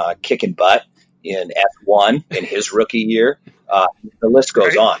kicking butt in F1 in his rookie year. The list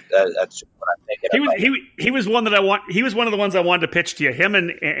goes on. That's what I'm thinking. He was one that I want. He was one of the ones I wanted to pitch to you. Him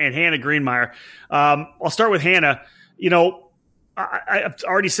and Hannah Greenmeyer. I'll start with Hannah. I've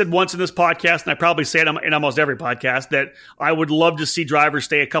already said once in this podcast, and I probably say it in almost every podcast, that I would love to see drivers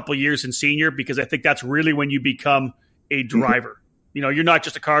stay a couple years in senior, because I think that's really when you become a driver. You're not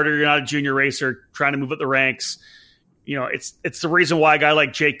just a karter, you're not a junior racer trying to move up the ranks. It's the reason why a guy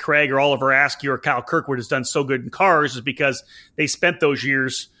like Jake Craig or Oliver Askew or Kyle Kirkwood has done so good in cars is because they spent those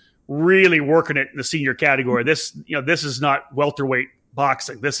years really working it in the senior category. This is not welterweight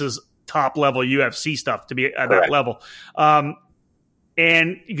boxing. This is top level UFC stuff to be at Correct. that level.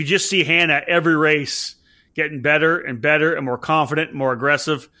 And you could just see Hannah every race getting better and better and more confident and more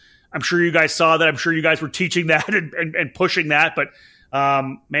aggressive. I'm sure you guys saw that. I'm sure you guys were teaching that and pushing that. But,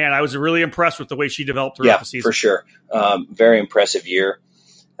 man, I was really impressed with the way she developed throughout the season. For sure. Very impressive year.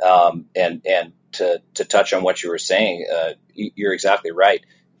 And to touch on what you were saying, you're exactly right.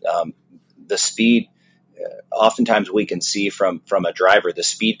 The speed, oftentimes we can see from a driver, the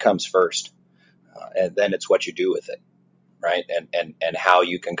speed comes first, and then it's what you do with it, right? And how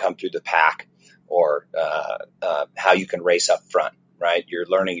you can come through the pack, or how you can race up front, right? You're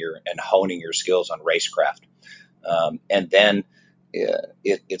learning and honing your skills on racecraft. And then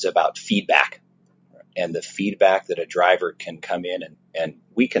it's about feedback, and the feedback that a driver can come in and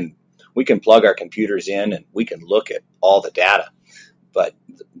we can plug our computers in and we can look at all the data, but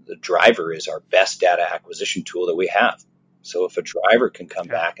the driver is our best data acquisition tool that we have. So if a driver can come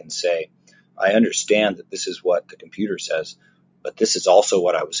back and say, I understand that this is what the computer says, but this is also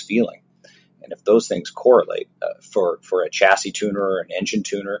what I was feeling. And if those things correlate for a chassis tuner or an engine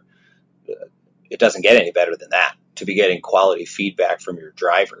tuner, it doesn't get any better than that. To be getting quality feedback from your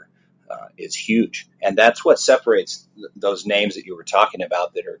driver is huge. And that's what separates those names that you were talking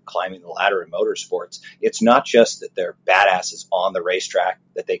about that are climbing the ladder in motorsports. It's not just that they're badasses on the racetrack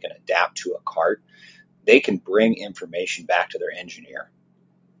that they can adapt to a kart. They can bring information back to their engineer.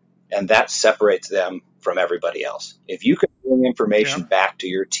 And that separates them from everybody else. If you can bring information back to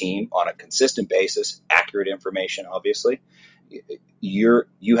your team on a consistent basis, accurate information, obviously, you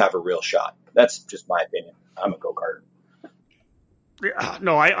have a real shot. That's just my opinion. I'm a go-karter. Yeah,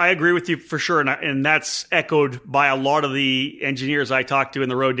 no, I agree with you for sure. And that's echoed by a lot of the engineers I talk to in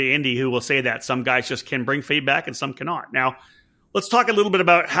the road to Indy who will say that some guys just can bring feedback and some cannot. Now, let's talk a little bit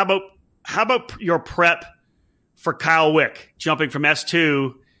about how about your prep for Kyle Wick jumping from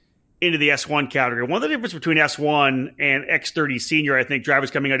S2 into the S1 category. One of the differences between S1 and X30 senior, I think, drivers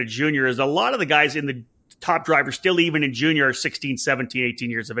coming out of junior is a lot of the guys in the top drivers still even in junior are 16, 17,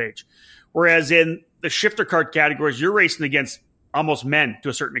 18 years of age. Whereas in the shifter kart categories, you're racing against almost men to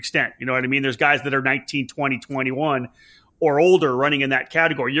a certain extent. You know what I mean? There's guys that are 19, 20, 21 or older running in that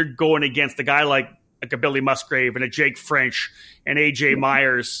category. You're going against a guy like a Billy Musgrave and a Jake French and AJ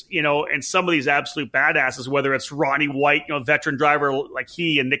Myers, and some of these absolute badasses, whether it's Ronnie White, veteran driver like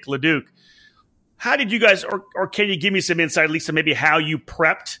he and Nick LeDuc. How did you guys, or can you give me some insight, at least to maybe how you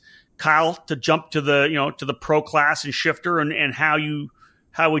prepped Kyle to jump to the pro class and shifter, and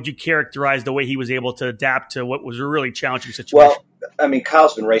how would you characterize the way he was able to adapt to what was a really challenging situation? Well, I mean,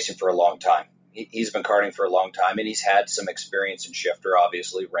 Kyle's been racing for a long time. He's been karting for a long time, and he's had some experience in shifter,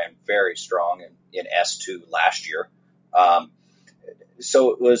 obviously ran very strong in S2 last year.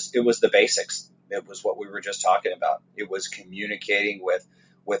 So it was the basics. It was what we were just talking about. It was communicating with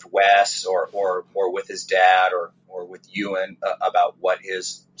Wes or with his dad or with Ewan about what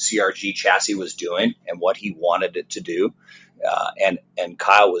his CRG chassis was doing and what he wanted it to do. And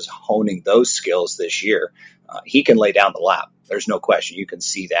Kyle was honing those skills this year. He can lay down the lap. There's no question. You can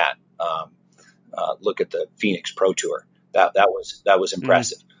see that. Look at the Phoenix Pro Tour. That was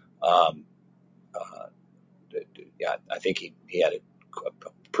impressive. Yeah, I think he had a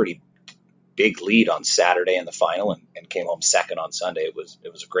pretty big lead on Saturday in the final and came home second on Sunday. It was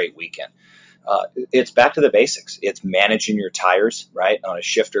a great weekend. It's back to the basics. It's managing your tires, right, on a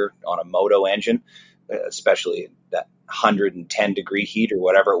shifter, on a moto engine, especially that 110 degree heat or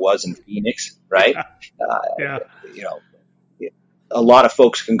whatever it was in Phoenix, right? Yeah. A lot of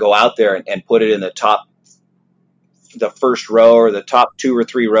folks can go out there and put it in the first row or the top 2 or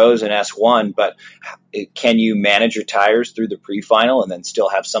 3 rows in S1, but can you manage your tires through the pre-final and then still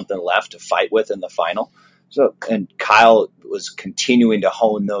have something left to fight with in the final? So, and Kyle was continuing to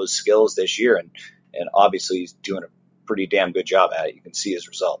hone those skills this year, and obviously he's doing a pretty damn good job at it. You can see his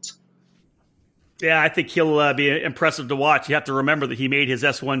results. Yeah, I think he'll be impressive to watch. You have to remember that he made his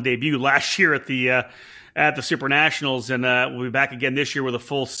S1 debut last year at the Super Nationals, and we'll be back again this year with a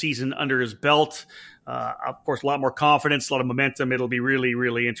full season under his belt. Of course, a lot more confidence, a lot of momentum. It'll be really,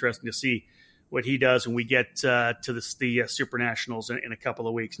 really interesting to see what he does when we get to the Super Nationals in a couple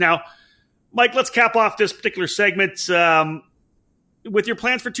of weeks. Now, Mike, let's cap off this particular segment with your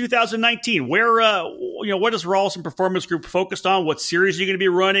plans for 2019. Where, what is Rawlson Performance Group focused on? What series are you going to be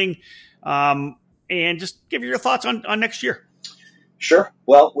running? And just give your thoughts on next year. Sure.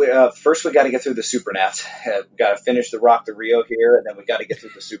 Well, first we got to get through the Supernats. We got to finish the Rock the Rio here, and then we got to get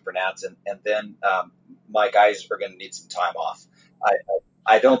through the Supernats, and then my guys are going to need some time off.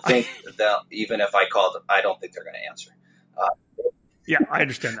 I don't think they'll, even if I called them, I don't think they're going to answer. Yeah, I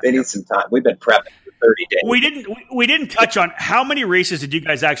understand that. They need some time. We've been prepping for 30 days. We didn't touch on how many races did you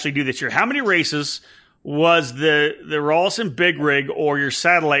guys actually do this year? How many races was the Rawlson big rig or your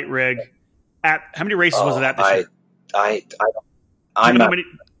satellite rig at? How many races was it at this year? I'm not. Do you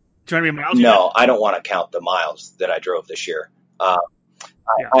know how many miles? No, I don't want to count the miles that I drove this year. Yeah.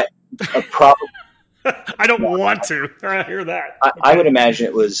 I probably. I don't want to. I hear that. I would imagine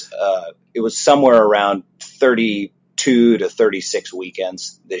it was somewhere around 32 to 36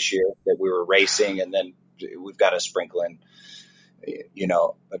 weekends this year that we were racing, and then we've got to sprinkle in,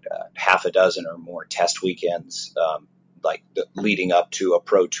 half a dozen or more test weekends, leading up to a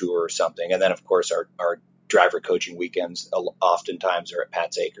pro tour or something, and then of course our driver coaching weekends oftentimes are at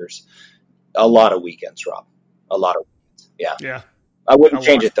Pat's Acres. A lot of weekends, Rob. A lot of weekends. Yeah. Yeah. I wouldn't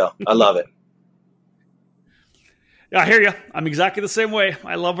change it though. I love it. Yeah, I hear you. I'm exactly the same way.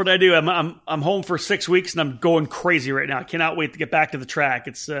 I love what I do. I'm home for 6 weeks and I'm going crazy right now. I cannot wait to get back to the track.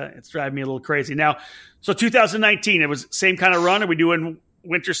 It's driving me a little crazy now. So 2019, it was same kind of run. Are we doing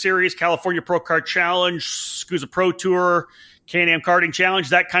Winter Series, California Pro Kart Challenge, SCUSA Pro Tour, Can-Am Karting Challenge?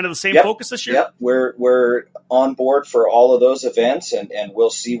 That kind of the same focus this year? Yep, we're on board for all of those events, and we'll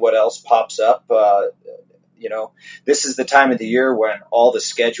see what else pops up. This is the time of the year when all the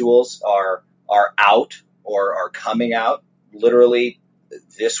schedules are out or are coming out literally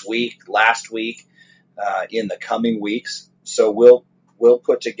this week, last week, in the coming weeks. So we'll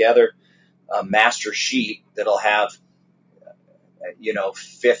put together a master sheet that'll have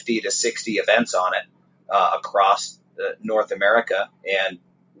 50 to 60 events on it across North America, and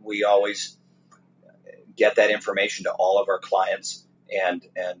we always get that information to all of our clients, and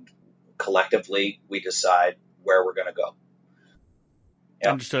collectively we decide where we're going to go.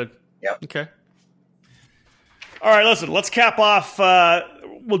 Yep. Understood. Yep. Okay. All right, listen, let's cap off.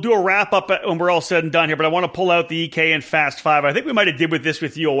 We'll do a wrap-up when we're all said and done here, but I want to pull out the EKN Fast 5. I think we might have did this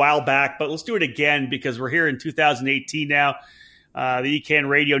with you a while back, but let's do it again because we're here in 2018 now. The EKN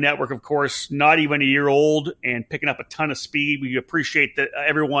Radio Network, of course, not even a year old and picking up a ton of speed. We appreciate that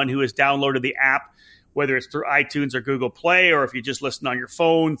everyone who has downloaded the app, whether it's through iTunes or Google Play, or if you just listen on your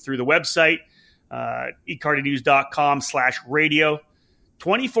phone through the website, ekartingnews.com/radio.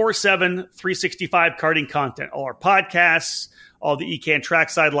 24/7, 365 karting content. All our podcasts, all the EKN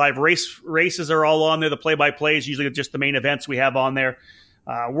Trackside Live races are all on there. The play-by-plays, usually just the main events we have on there.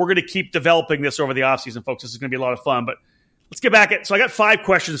 We're going to keep developing this over the offseason, folks. This is going to be a lot of fun. But let's get back at. So I got 5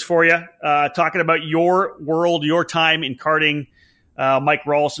 questions for you, talking about your world, your time in karting. Mike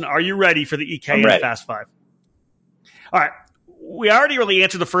Rawlson, are you ready for the EKN Fast 5? All right. We already really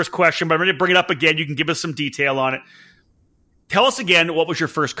answered the first question, but I'm going to bring it up again. You can give us some detail on it. Tell us again, what was your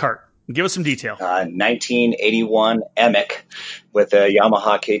first kart? Give us some detail. 1981 Emic with a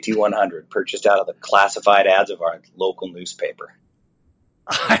Yamaha KT100, purchased out of the classified ads of our local newspaper.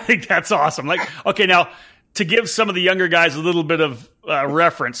 I think that's awesome. Okay, now, to give some of the younger guys a little bit of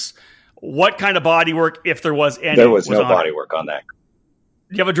reference, what kind of bodywork, if there was any? There was no bodywork on that.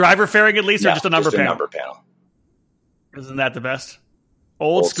 Do you have a driver fairing at least, or just a number panel? Just a number panel. Isn't that the best?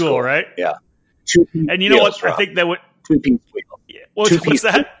 Old school, right? Yeah. And you know what? I think that would... Two-piece wheel. Yeah. What's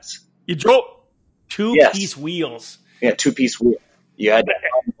that? Wheels. You drove two-piece wheels. Yeah, two-piece wheel. You had to...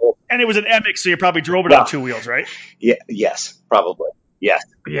 And it was an Emic, so you probably drove it on 2 wheels, right? Yeah. Yes, probably. Yes.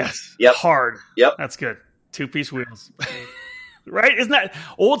 Yes. Yep. Hard. Yep. That's good. Two-piece wheels. Right? Isn't that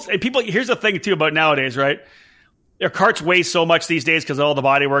old? And people, here's the thing, too, about nowadays, right? Their karts weigh so much these days because of all the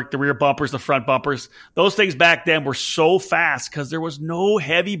bodywork, the rear bumpers, the front bumpers. Those things back then were so fast because there was no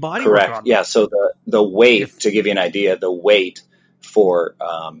heavy bodywork on them. Correct. Yeah, so the weight, to give you an idea, the weight for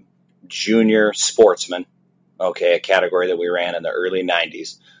junior sportsmen, a category that we ran in the early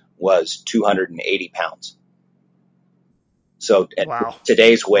 90s, was 280 pounds. So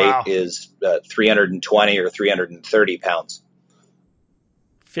today's weight is 320 or 330 pounds.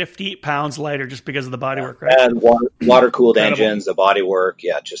 50 pounds lighter just because of the bodywork, right? And water-cooled engines, the bodywork,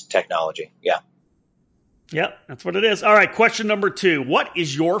 just technology. Yeah. Yep, that's what it is. All right, question number 2. What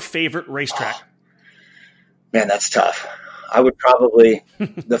is your favorite racetrack? Man, that's tough. I would probably,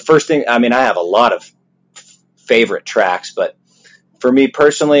 the first thing, I have a lot of favorite tracks, but for me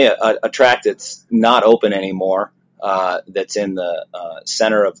personally, a track that's not open anymore, that's in the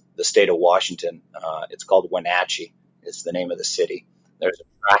center of the state of Washington, it's called Wenatchee. It's the name of the city. There's a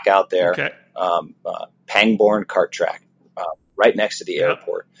track out there, Pangbourne kart track, right next to the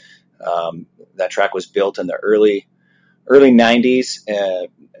airport. That track was built in the early early 90s,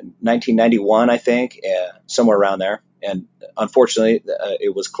 1991, I think, somewhere around there. And unfortunately,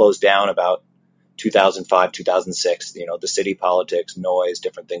 it was closed down about 2005, 2006, the city politics, noise,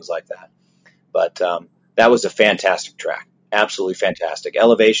 different things like that. But that was a fantastic track. Absolutely fantastic.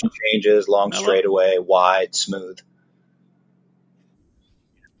 Elevation changes, long straightaway, wide, smooth.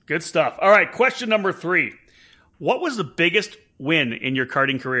 Good stuff. All right, question number 3. What was the biggest win in your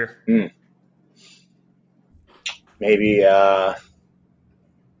karting career? Maybe the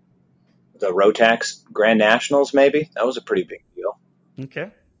Rotax Grand Nationals, maybe. That was a pretty big deal.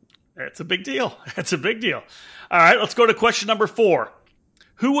 Okay. That's a big deal. That's a big deal. All right, let's go to question number 4.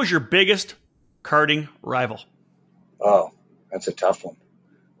 Who was your biggest karting rival? Oh, that's a tough one.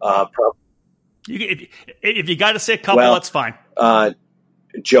 If you got to say a couple, that's fine.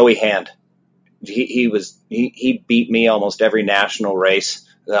 Joey Hand. He beat me almost every national race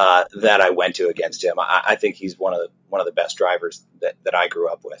that I went to against him. I think he's one of the best drivers that I grew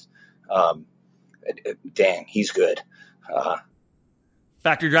up with. Dang, he's good.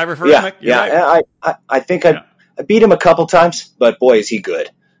 Factory driver for him? Yeah. Right. I think I beat him a couple times, but boy, is he good.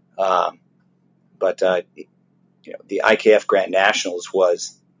 But the IKF Grand Nationals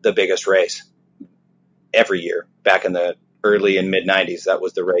was the biggest race every year back in the early and mid 90s. That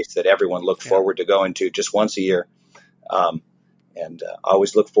was the race that everyone looked forward to going to just once a year. And I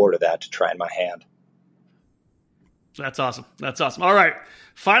always look forward to that, to trying my hand. That's awesome. That's awesome. All right.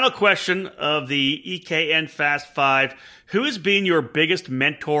 Final question of the EKN Fast 5. Who has been your biggest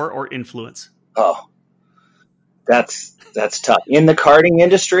mentor or influence? Oh, that's tough. In the karting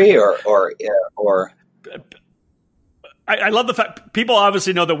industry or I love the fact people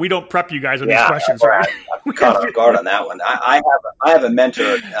obviously know that we don't prep you guys on these questions, right? I'm caught off guard on that one. I have a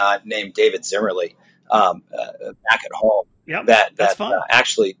mentor named David Zimmerly back at home. Yep, that's fun.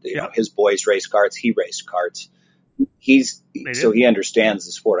 Actually, his boys race karts. He raced karts. So he understands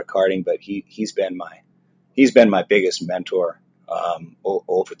the sport of karting, but he's been my biggest mentor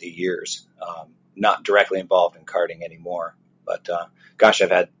over the years. Not directly involved in karting anymore, but gosh,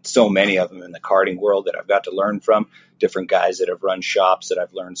 I've had so many of them in the karting world that I've got to learn from. Different guys that have run shops that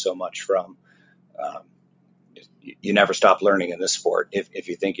I've learned so much from. You never stop learning in this sport. If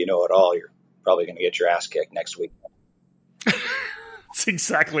you think you know it all, you're probably going to get your ass kicked next week. That's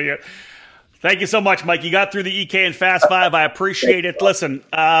exactly it. Thank you so much, Mike. You got through the EKN Fast 5. I appreciate it. Listen,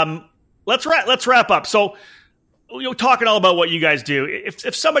 let's wrap up. So, talking all about what you guys do.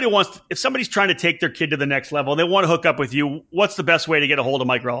 If somebody's trying to take their kid to the next level, they want to hook up with you, what's the best way to get a hold of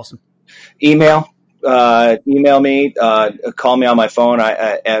Mike Rolison? Email me, call me on my phone.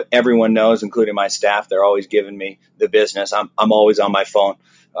 Everyone knows, including my staff, they're always giving me the business. I'm always on my phone,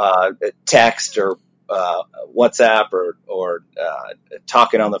 text or WhatsApp or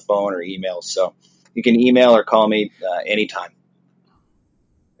talking on the phone or email. So you can email or call me anytime.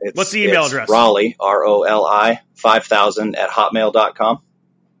 What's the email address? Rolly, ROLI 5000 at hotmail.com.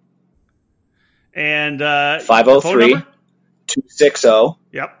 And 503-260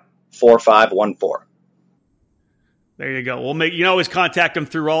 4514. There you go. You can always contact them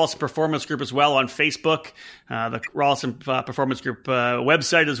through Rolison Performance Group as well on Facebook, the Rolison Performance Group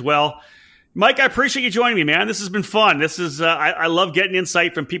website as well. Mike, I appreciate you joining me, man. This has been fun. This is I love getting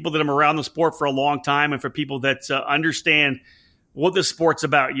insight from people that have been around the sport for a long time and for people that understand what this sport's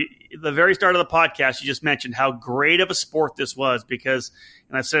about. The very start of the podcast, you just mentioned how great of a sport this was because,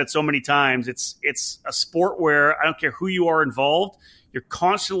 and I've said it so many times, it's a sport where I don't care who you are involved, you're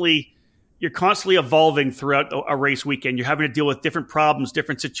constantly evolving throughout a race weekend. You're having to deal with different problems,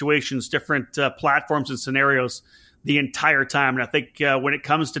 different situations, different platforms and scenarios the entire time. And I think when it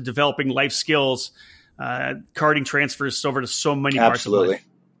comes to developing life skills, karting transfers over to so many parts of life.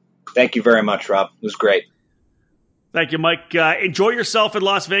 Thank you very much, Rob. It was great. Thank you, Mike. Enjoy yourself in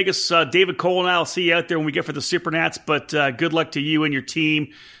Las Vegas. David Cole and I will see you out there when we get for the Supernats, but good luck to you and your team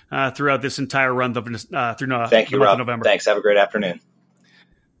throughout this entire run through Thank you, Rob. November. Thanks. Have a great afternoon.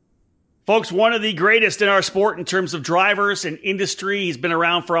 Folks, one of the greatest in our sport in terms of drivers and industry. He's been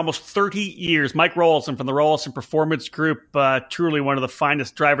around for almost 30 years. Mike Rolison from the Rolison Performance Group, truly one of the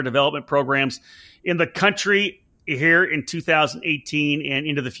finest driver development programs in the country here in 2018 and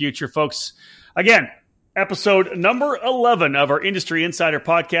into the future. Folks, again, episode number 11 of our Industry Insider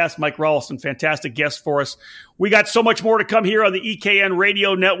podcast. Mike Rolison, fantastic guest for us. We got so much more to come here on the EKN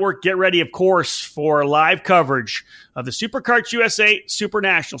Radio Network. Get ready, of course, for live coverage of the SuperKarts USA Super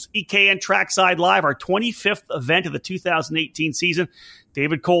Nationals, EKN Trackside Live, our 25th event of the 2018 season.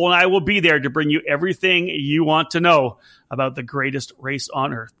 David Cole and I will be there to bring you everything you want to know about the greatest race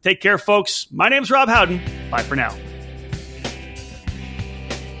on earth. Take care, folks. My name's Rob Howden. Bye for now.